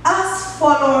 as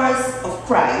followers of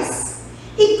Christ,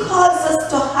 He calls us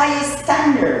to a higher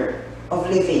standard of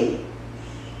living.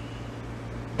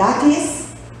 That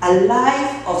is a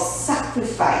life of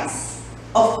sacrifice,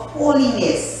 of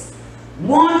holiness,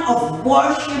 one of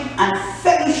worship and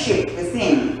fellowship with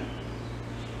Him.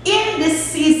 In this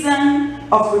season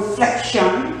of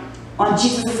reflection on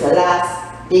Jesus'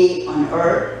 last day on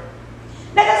earth,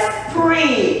 let us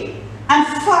pray and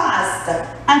fast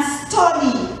and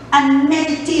study and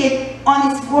meditate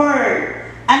on His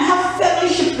word and have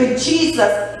fellowship with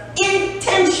Jesus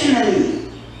intentionally.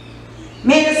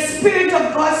 May the Spirit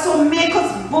of God so make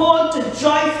us bold to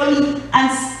joyfully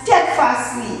and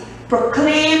steadfastly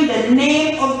proclaim the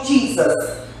name of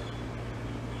Jesus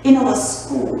in our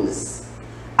schools,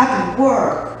 at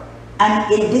work,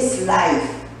 and in this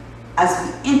life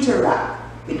as we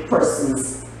interact with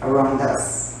persons around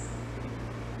us.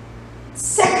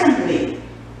 Secondly,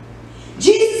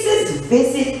 Jesus'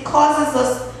 visit causes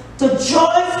us to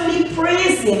joyfully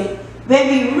praise Him when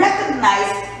we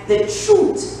recognize the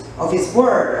truth of His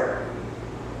word.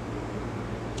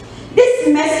 This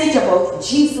message about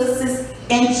Jesus'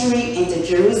 entry into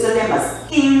Jerusalem as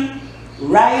king,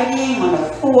 riding on a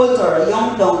colt or a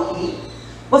young donkey,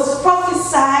 was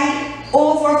prophesied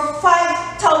over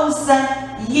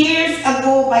 5,000 years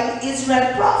ago by the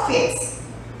Israel prophets.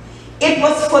 It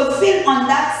was fulfilled on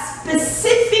that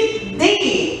specific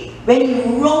day when He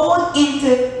rode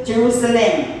into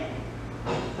Jerusalem.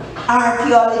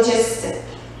 Archaeologists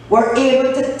were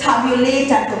able to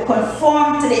tabulate and to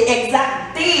conform to the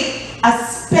exact date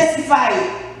as specified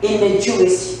in the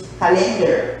Jewish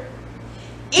calendar.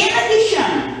 In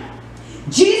addition,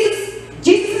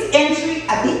 Jesus' entry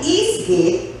at the east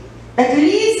gate that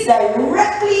leads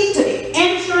directly to the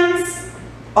entrance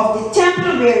of the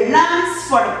temple where lambs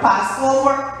for the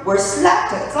Passover were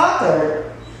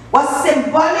slaughtered was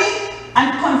symbolic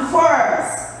and confirms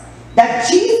that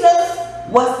Jesus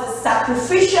was the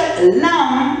sacrificial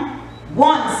lamb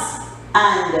once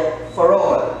and for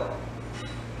all.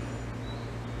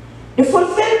 The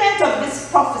fulfillment of this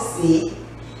prophecy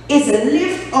is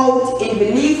lived out in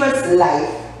believers'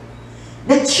 life.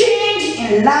 The change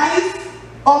in life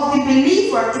of the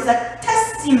believer is a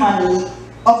testimony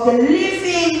of the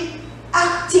living,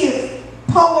 active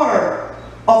power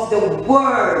of the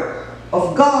Word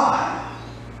of God.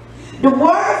 The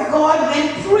Word of God,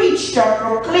 when preached or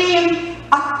proclaimed,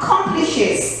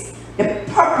 accomplishes the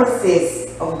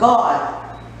purposes of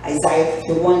God. Isaiah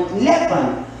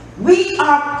 51:11. We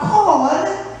are called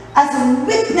as a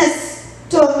witness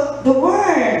to the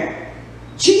Word,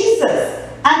 Jesus,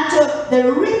 and to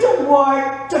the written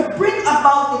Word to bring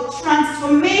about the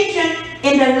transformation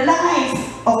in the lives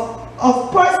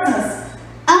of persons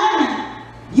and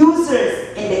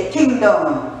users in the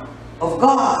kingdom of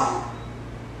God.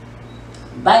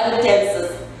 The Bible tells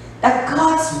us that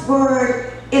God's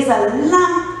Word is a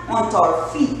lamp unto our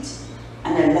feet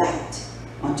and a light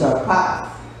unto our path.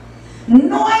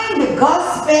 Knowing the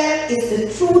gospel is the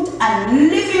truth and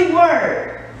living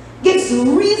Word gives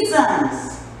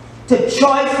reasons to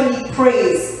joyfully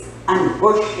praise and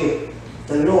worship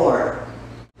the Lord.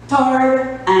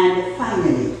 Third and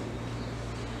finally,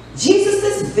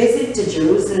 Jesus' visit to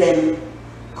Jerusalem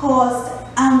caused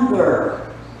anger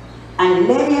and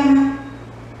led Him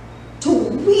to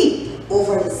weep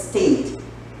over the state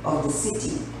of the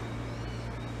city.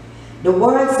 The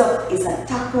words of His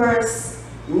attackers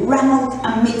rang out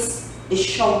amidst the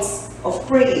shouts of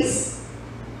praise.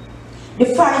 The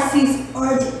Pharisees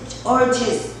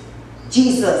urged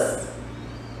Jesus,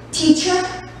 "Teacher,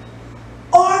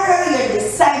 order your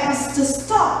disciples to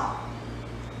stop."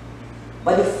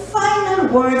 But the final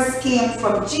words came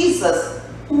from Jesus,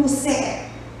 who said,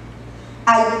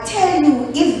 "I tell you,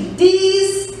 if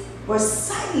these were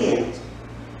silent,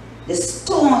 the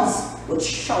stones would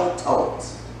shout out."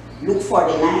 Luke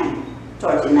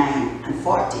 49:39 and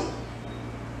 40.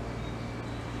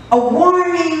 A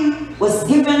warning was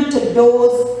given to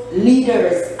those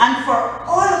leaders and for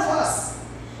all of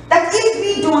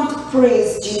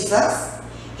praise Jesus.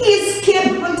 He is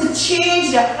capable to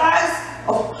change the hearts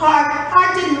of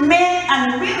hard-hearted men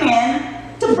and women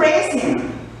to praise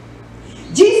him.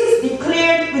 Jesus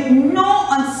declared with no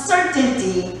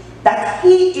uncertainty that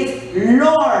he is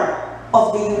Lord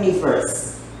of the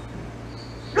universe.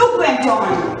 Luke went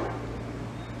on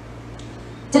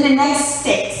to the next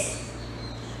steps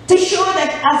to show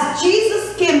that as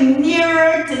Jesus came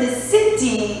nearer to the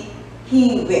city,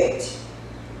 he wept.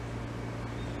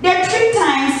 There are 3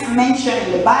 times mentioned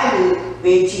in the Bible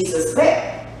where Jesus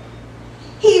wept.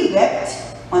 He wept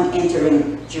on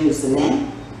entering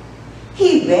Jerusalem.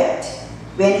 He wept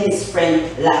when his friend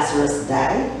Lazarus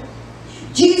died.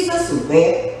 Jesus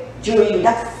wept during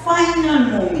that final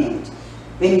moment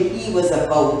when he was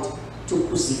about to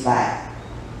crucify.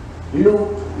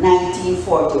 Luke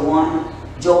 19:41,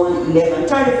 John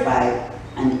 11:35,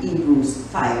 and Hebrews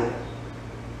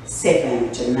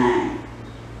 5:7-9.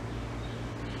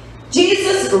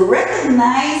 Jesus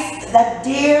recognized that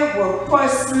there were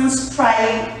persons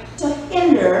trying to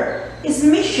hinder his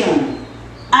mission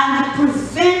and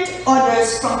prevent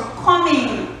others from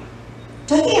coming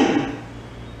to him.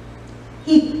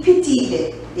 He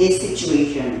pitied their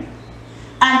situation,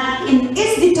 and in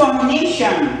his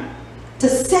determination to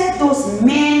set those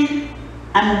men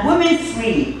and women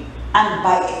free, and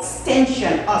by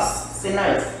extension us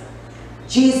sinners,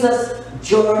 Jesus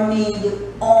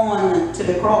journeyed on to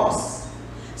the cross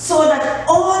so that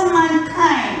all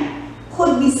mankind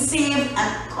could be saved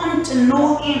and come to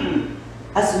know him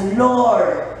as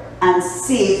Lord and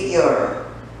Savior.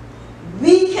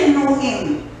 We can know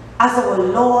him as our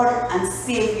Lord and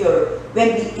Savior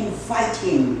when we invite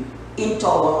him into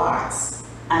our hearts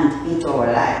and into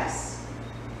our lives.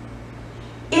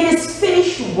 In his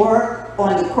finished work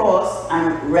on the cross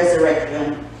and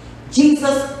resurrection,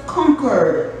 Jesus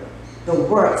conquered the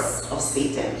works of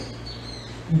Satan,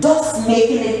 thus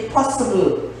making it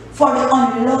possible for the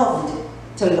unloved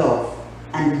to love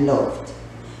and be loved,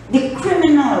 the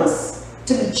criminals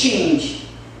to be changed,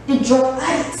 the drug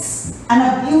addicts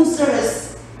and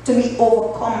abusers to be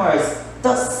overcomers,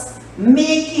 thus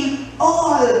making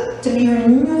all to be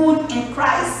renewed in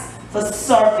Christ for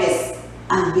service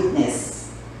and witness.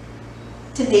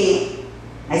 Today,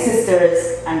 my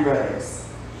sisters and brothers,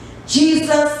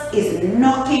 Jesus is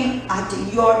knocking at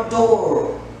your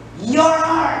door, your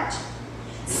heart,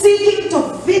 seeking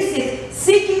to visit,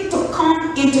 seeking to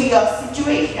come into your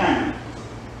situation.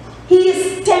 He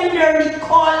is tenderly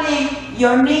calling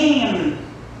your name.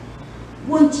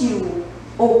 Won't you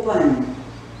open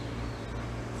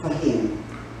for him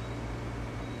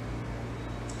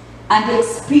and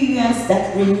experience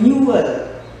that renewal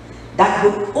that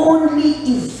would only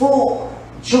evoke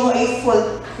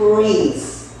joyful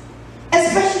praise,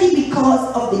 especially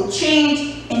because of the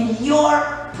change in your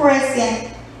present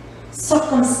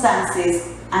circumstances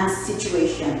and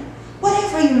situation.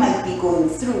 Whatever you might be going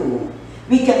through,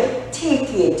 we can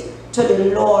take it to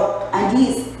the Lord, and he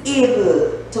is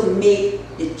able to make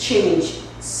the change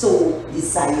so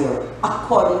desired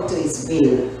according to his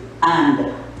will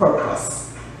and purpose.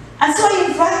 And so I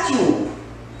invite you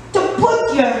to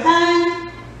put your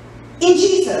hand in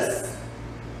Jesus,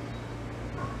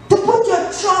 to put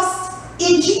your trust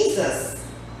in Jesus.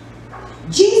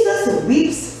 Jesus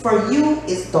weeps for you,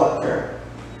 his daughter,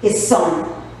 his son,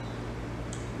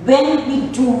 when we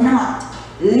do not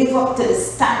live up to the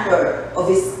standard of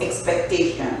his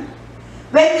expectation,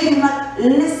 when we do not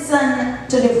listen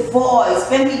to the voice,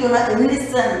 when we do not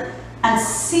listen and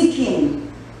seek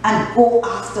him and go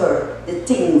after the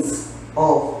things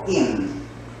of him.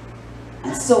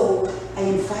 And so I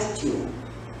invite you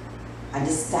at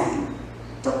this time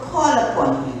to call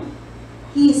upon him.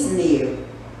 He is near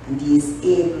and he is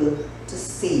able to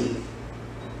save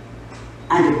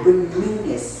and to bring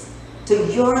newness to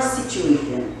your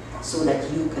situation so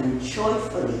that you can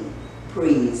joyfully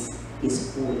praise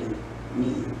his holy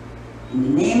name. In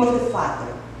the name of the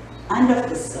Father, and of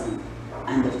the Son,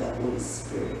 and of the Holy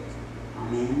Spirit.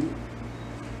 Amen.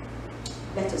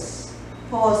 Let us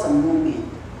pause a moment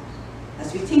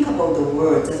as we think about the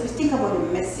words, as we think about the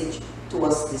message to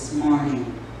us this morning.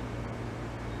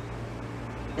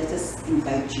 Let us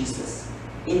invite Jesus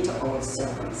into our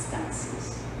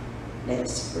circumstances. Let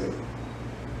us pray.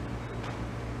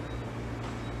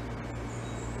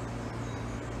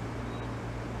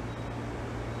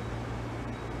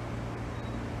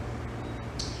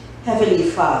 Heavenly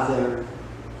Father,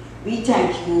 we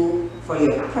thank you for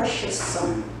your precious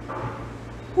Son,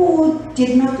 who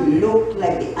did not look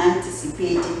like the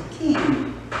anticipated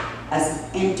king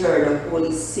as he entered the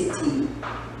holy city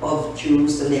of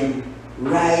Jerusalem,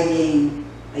 riding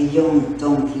a young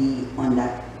donkey on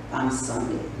that Palm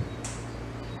Sunday.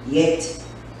 Yet,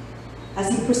 as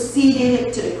he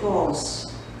proceeded to the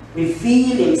cross,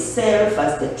 revealed himself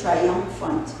as the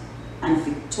triumphant and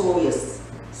victorious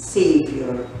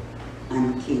Savior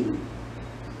and King.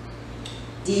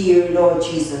 Dear Lord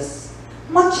Jesus,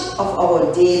 much of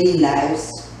our daily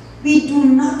lives, we do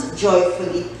not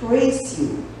joyfully praise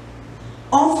you.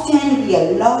 Often we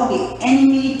allow the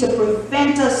enemy to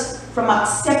prevent us from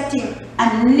accepting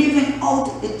and living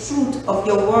out the truth of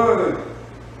your word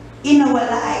in our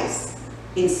lives,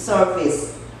 in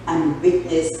service and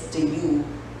witness to you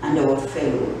and our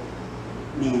fellow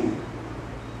men.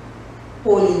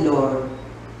 Holy Lord,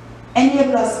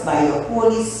 enable us by your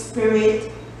Holy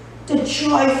Spirit to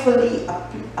joyfully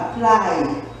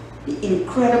apply the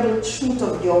incredible truth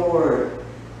of your word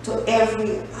to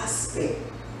every aspect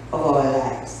of our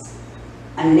lives,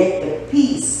 and let the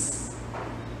peace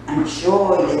and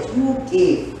joy that you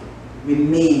give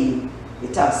remain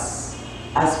with us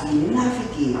as we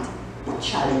navigate the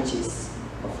challenges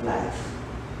of life.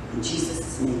 In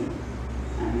Jesus' name,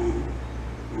 amen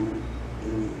and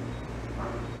amen.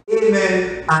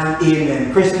 Amen and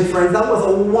amen. Christian friends, that was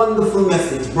a wonderful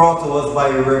message brought to us by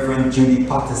Reverend Judy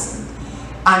Patterson.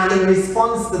 And in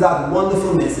response to that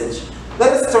wonderful message,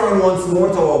 let us turn once more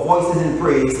to our voices in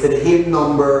praise to the hymn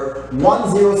number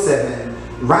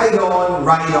 107, Ride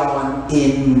On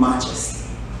in Majesty.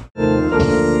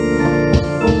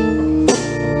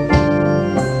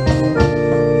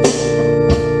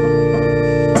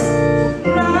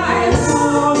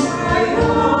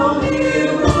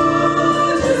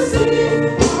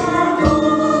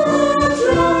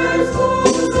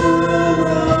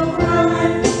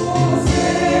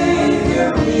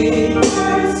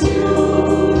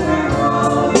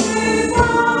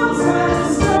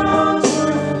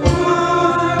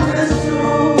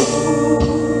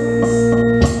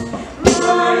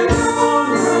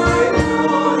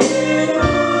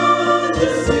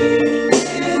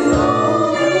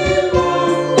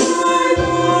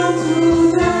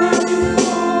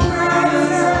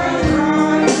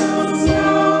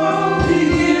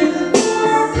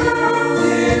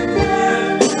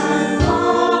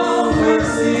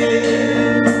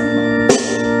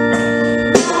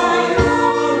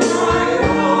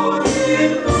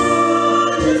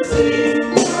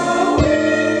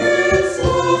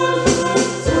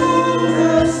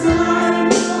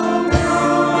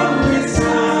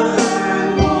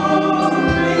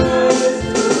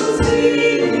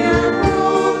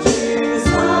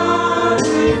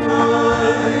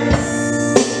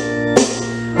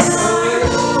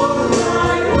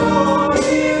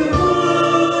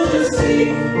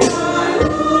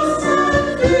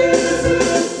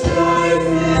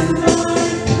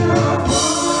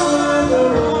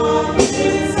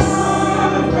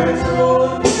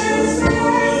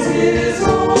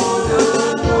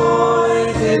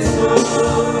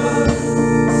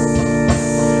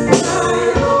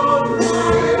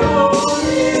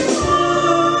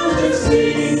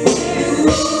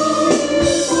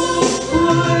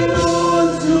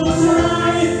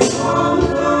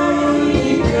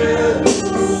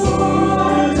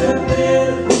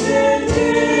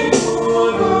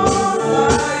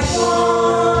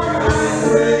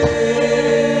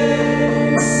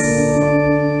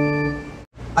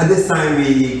 At this time,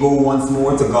 we go once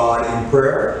more to God in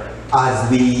prayer as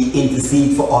we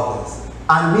intercede for others.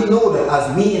 And we know that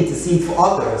as we intercede for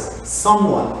others,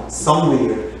 someone,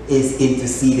 somewhere is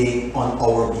interceding on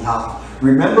our behalf.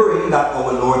 Remembering that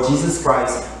our Lord Jesus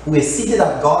Christ, who is seated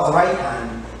at God's right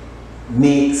hand,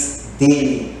 makes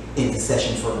daily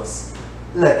intercession for us.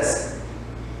 Let us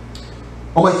pray.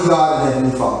 Almighty God and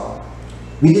Heavenly Father,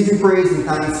 we give you praise and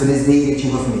thanks for this day that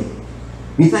you have made.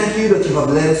 We thank you that you have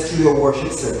led us through your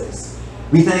worship service.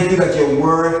 We thank you that your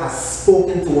word has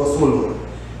spoken to us, O Lord.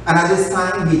 And at this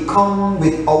time we come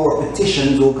with our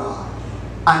petitions, O God.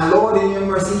 And Lord, in your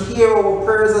mercy, hear our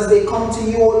prayers as they come to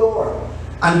you, O Lord.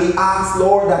 And we ask,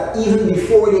 Lord, that even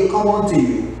before they come unto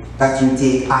you, that you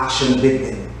take action with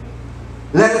them.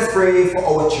 Let us pray for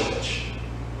our church.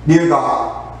 Dear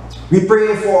God, we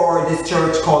pray for this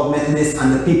church called Methodist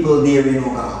and the people therein, O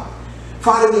God.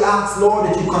 Father, we ask, Lord,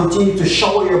 that you continue to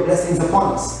shower your blessings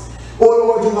upon us. Oh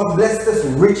Lord, you have blessed us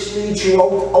richly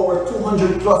throughout our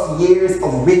 200+ years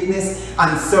of witness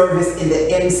and service in the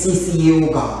MCCA,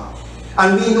 oh God.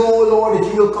 And we know, Lord,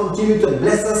 that you will continue to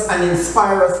bless us and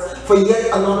inspire us for yet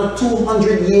another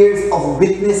 200 years of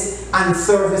witness and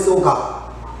service, oh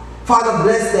God. Father,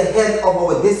 bless the head of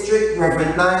our district,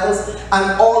 Reverend Niles,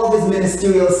 and all of his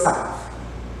ministerial staff.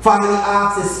 Father, we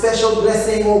ask a special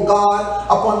blessing, O God,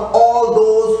 upon all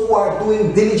those who are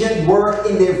doing diligent work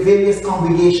in their various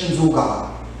congregations, O God.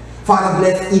 Father,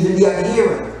 bless even the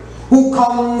adherent who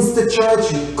comes to church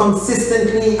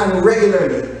consistently and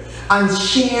regularly and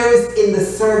shares in the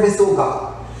service, oh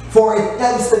God. For it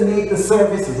helps to make the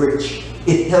service rich.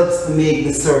 It helps to make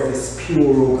the service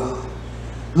pure, oh God.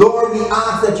 Lord, we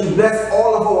ask that you bless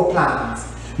all of our plans.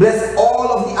 Bless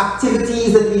all of the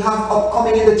activities that we have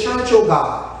upcoming in the church, oh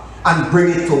God, and bring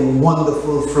it to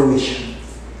wonderful fruition.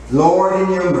 Lord, in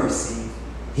your mercy,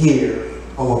 hear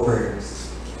our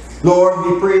prayers. Lord,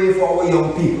 we pray for our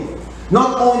young people.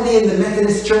 Not only in the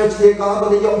Methodist church, dear God, but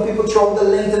the young people throughout the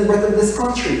length and breadth of this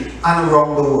country and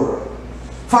around the world.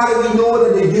 Father, we know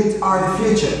that the youth are the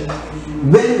future.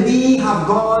 When we have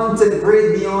gone to the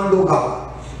great beyond, oh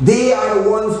God, they are the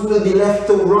ones who will be left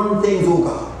to run things, oh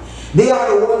God. They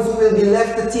are the ones who will be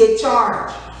left to take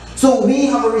charge. So we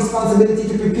have a responsibility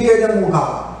to prepare them, oh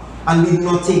God, and we do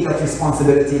not take that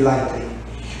responsibility lightly.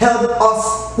 Help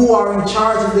us who are in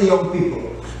charge of the young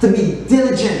people to be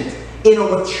diligent in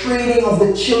our training of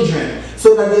the children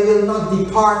so that they will not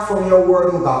depart from your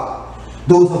word, oh God.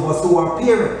 Those of us who are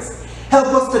parents, help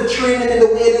us to train them in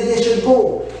the way that they should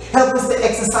go. Help us to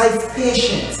exercise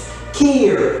patience,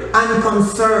 care, and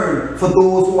concern for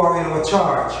those who are in our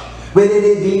charge, whether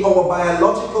they be our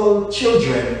biological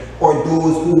children or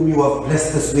those whom you have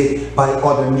blessed us with by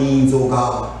other means, oh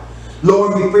God.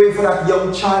 Lord, we pray for that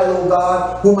young child, oh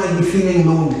God, who might be feeling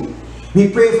lonely. We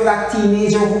pray for that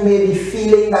teenager who may be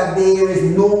feeling that there is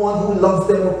no one who loves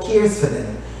them or cares for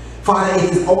them. Father,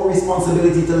 it is our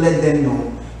responsibility to let them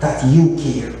know that you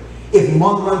care. If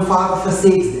mother and father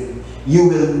forsakes them, you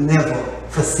will never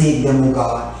forsake them, oh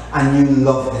God, and you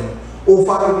love them. Oh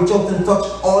Father, reach out and touch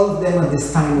all of them at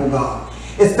this time, oh God.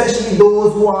 Especially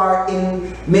those who are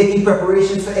in making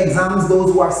preparations for exams,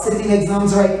 those who are sitting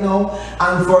exams right now,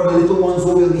 and for the little ones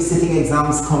who will be sitting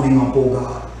exams coming up, oh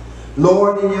God.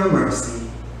 Lord, in your mercy,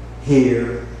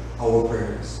 hear our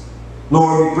prayers.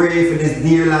 Lord, we pray for this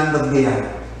dear land of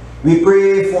Guyana. We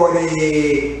pray for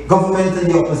the government and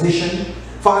the opposition.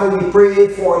 Father, we pray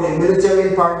for the military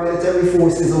and paramilitary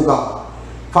forces, oh God.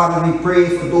 Father, we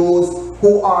pray for those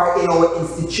who are in our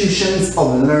institutions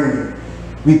of learning.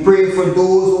 We pray for those,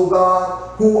 oh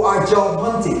God, who are job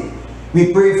hunting.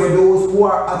 We pray for those who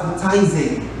are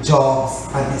advertising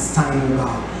jobs at this time, oh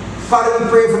God. Father,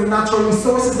 we pray for the natural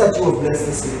resources that you have blessed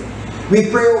us with. We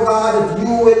pray, oh God, that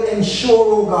you will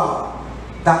ensure, oh God,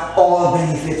 that all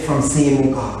benefit from same,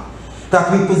 oh God.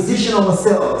 That we position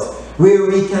ourselves where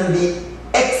we can be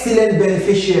excellent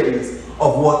beneficiaries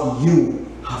of what you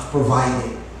have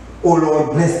provided. Oh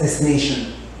Lord, bless this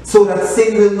nation, so that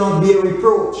sin will not be a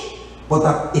reproach, but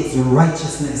that its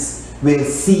righteousness will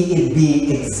see it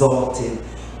be exalted.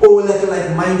 Oh, let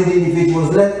like-minded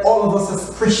individuals, let all of us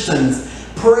as Christians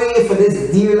pray for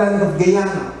this dear land of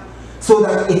Guyana, so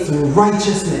that its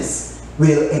righteousness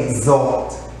will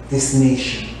exalt this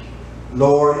nation.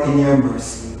 Lord, in your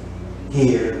mercy,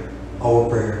 hear our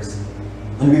prayers.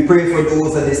 And we pray for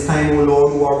those at this time, O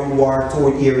Lord, who are in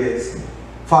war-torn areas.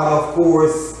 Father, of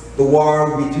course, the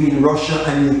war between Russia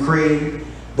and Ukraine,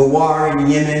 the war in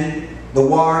Yemen, the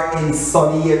war in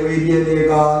Saudi Arabia, dear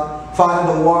God.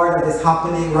 Father, the war that is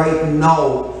happening right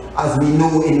now, as we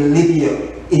know, in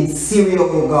Libya, in Syria,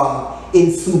 oh God,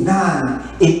 in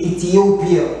Sudan, in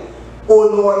Ethiopia. Oh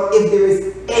Lord, if there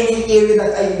is any area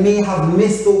that I may have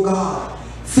missed, oh God,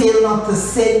 fail not to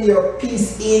send your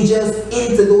peace angels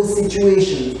into those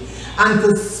situations and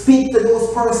to speak to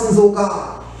those persons, oh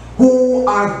God, who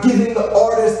are giving the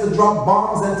orders to drop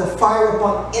bombs and to fire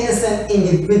upon innocent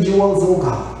individuals, oh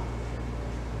God.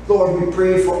 Lord, we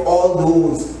pray for all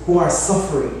those who are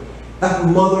suffering. That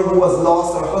mother who has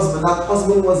lost her husband, that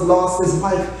husband who has lost his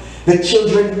wife, the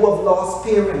children who have lost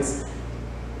parents,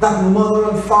 that mother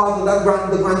and father,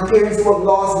 the grandparents who have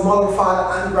lost mother,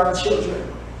 father, and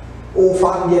grandchildren. Oh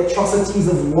Father, the atrocities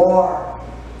of war,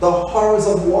 the horrors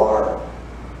of war.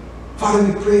 Father,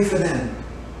 we pray for them.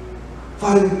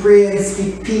 Father, we pray and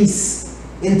speak peace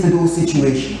into those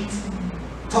situations.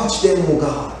 Touch them, oh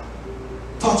God.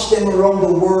 Touch them around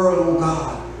the world, oh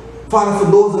God. Father,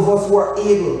 for those of us who are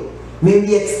able, may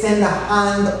we extend a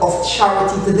hand of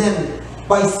charity to them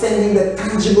by sending the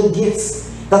tangible gifts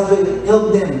that will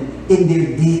help them in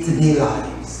their day-to-day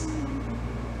lives.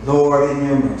 Lord, in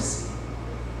your mercy,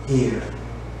 hear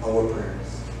our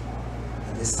prayers.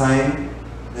 At this time,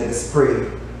 let us pray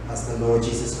as the Lord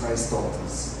Jesus Christ taught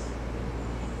us.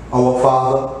 Our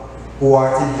Father, who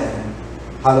art in heaven,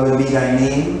 hallowed be thy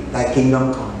name, thy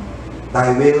kingdom come.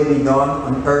 Thy will be done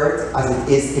on earth as it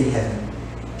is in heaven.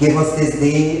 Give us this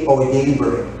day our daily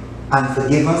bread, and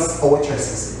forgive us our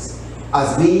trespasses,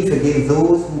 as we forgive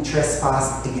those who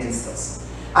trespass against us.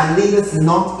 And lead us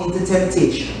not into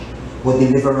temptation, but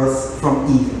deliver us from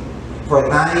evil. For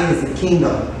thine is the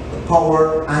kingdom, the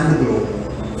power, and the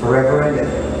glory, forever and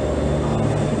ever.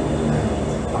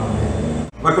 Amen.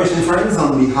 My Christian friends,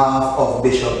 on behalf of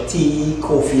Bishop T.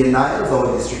 Kofi and Niles, our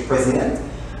district president,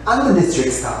 and the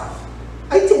district staff,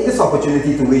 I take this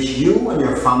opportunity to wish you and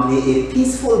your family a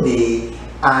peaceful day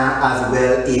and as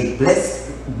well a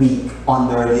blessed week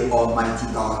under the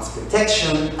Almighty God's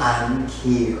protection and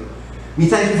care. We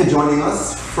thank you for joining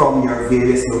us from your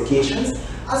various locations,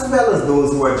 as well as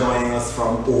those who are joining us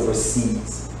from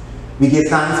overseas. We give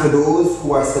thanks for those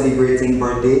who are celebrating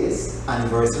birthdays,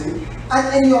 anniversary, and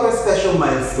any other special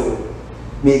milestone.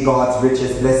 May God's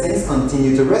richest blessings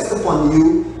continue to rest upon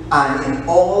you and in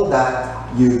all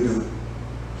that you do.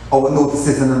 Our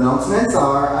notices and announcements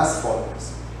are as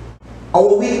follows.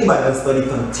 Our weekly Bible study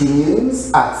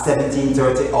continues at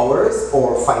 17:30 hours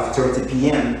or 5:30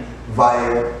 p.m.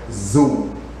 via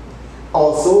Zoom.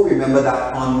 Also, remember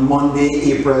that on Monday,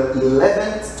 April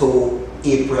 11th to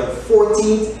April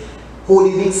 14th,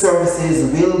 Holy Week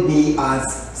services will be as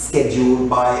scheduled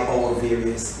by our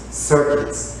various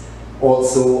circuits.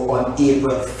 Also, on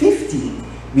April 15th,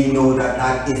 we know that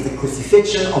that is the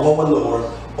crucifixion of our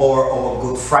Lord, or our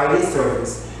Good Friday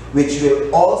service, which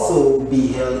will also be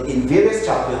held in various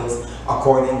chapels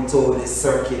according to the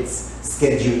circuit's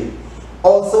schedule.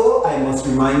 Also, I must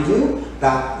remind you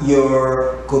that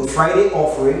your Good Friday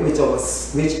offering, which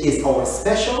is our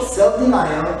special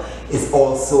self-denial, is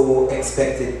also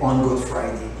expected on Good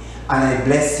Friday. And I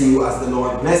bless you as the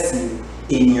Lord bless you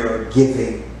in your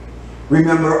giving.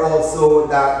 Remember also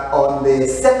that on the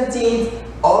 17th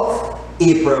of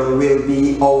April will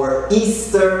be our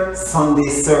Easter Sunday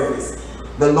service.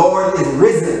 The Lord is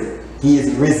risen. He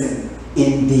is risen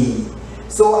indeed.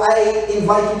 So I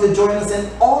invite you to join us in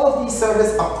all of these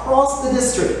services across the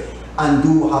district and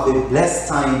do have a blessed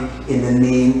time in the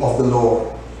name of the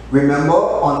Lord. Remember,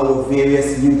 on our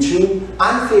various YouTube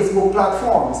and Facebook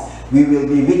platforms, we will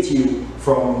be with you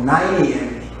from 9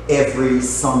 a.m. every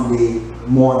Sunday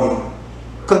morning.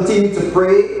 Continue to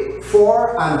pray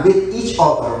for and with each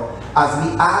other as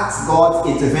we ask God's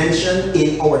intervention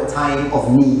in our time of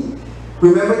need.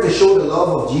 Remember to show the love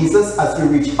of Jesus as you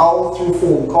reach out through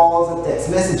phone calls and text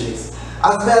messages,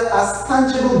 as well as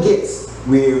tangible gifts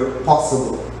where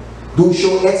possible. Do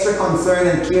show extra concern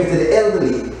and care to the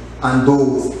elderly and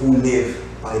those who live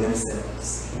by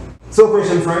themselves. So,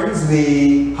 Christian friends,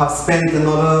 we have spent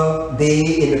another day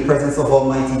in the presence of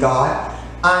Almighty God,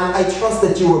 and I trust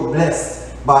that you were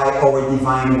blessed by our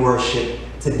divine worship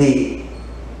today.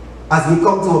 As we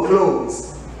come to a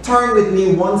close, turn with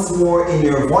me once more in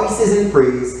your voices in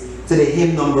praise to the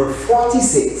hymn number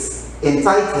 46,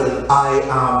 entitled, I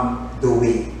Am the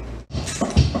Way.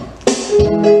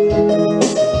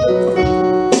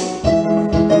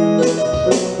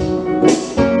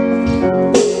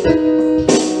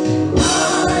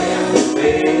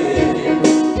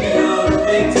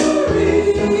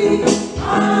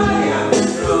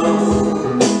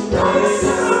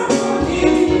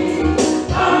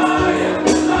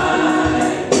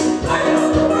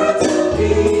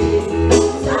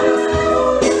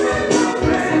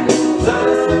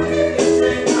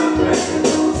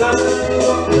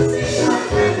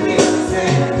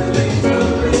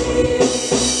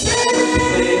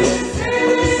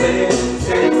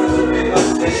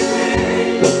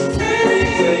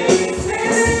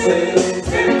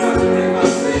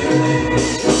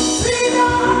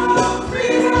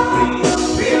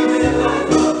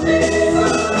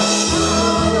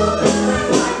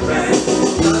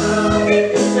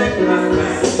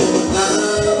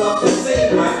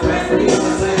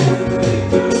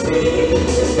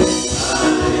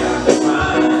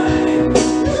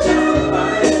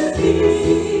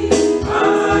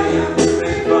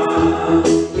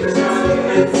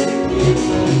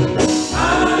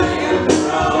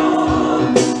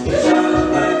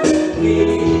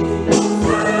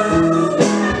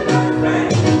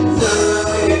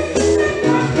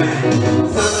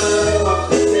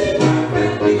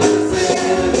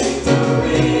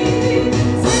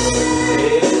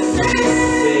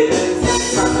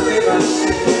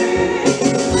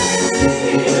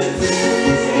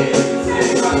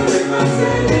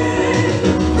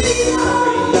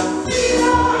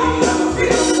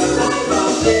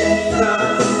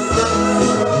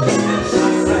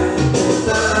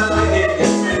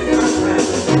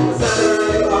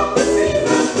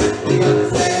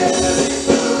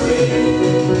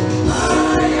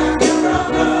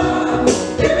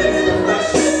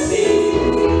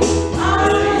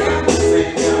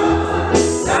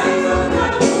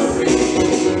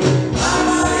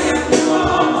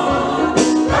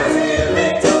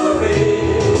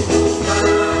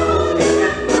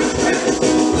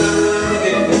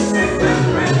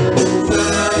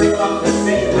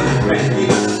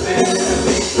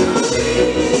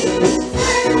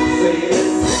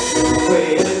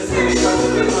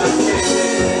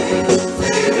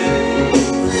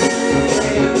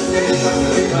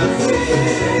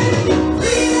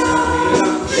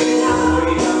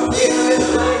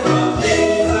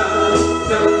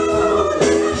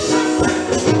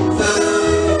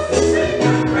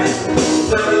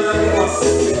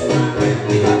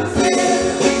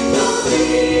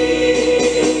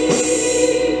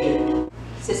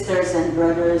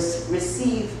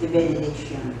 receive the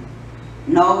benediction.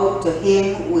 Now to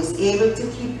him who is able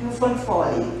to keep you from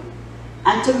falling,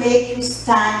 and to make you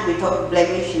stand without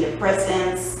blemish in the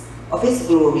presence of his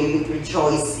glory with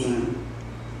rejoicing.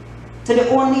 To the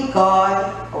only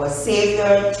God, our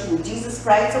Savior, through Jesus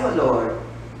Christ our Lord,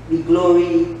 be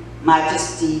glory,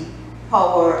 majesty,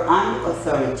 power, and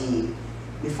authority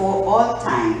before all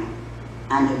time,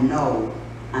 and now,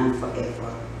 and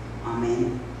forever.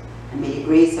 Amen. And may the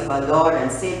grace of our Lord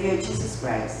and Savior Jesus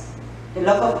Christ, the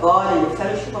love of God, and the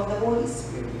fellowship of the Holy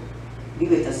Spirit be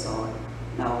with us all,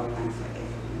 now and forever.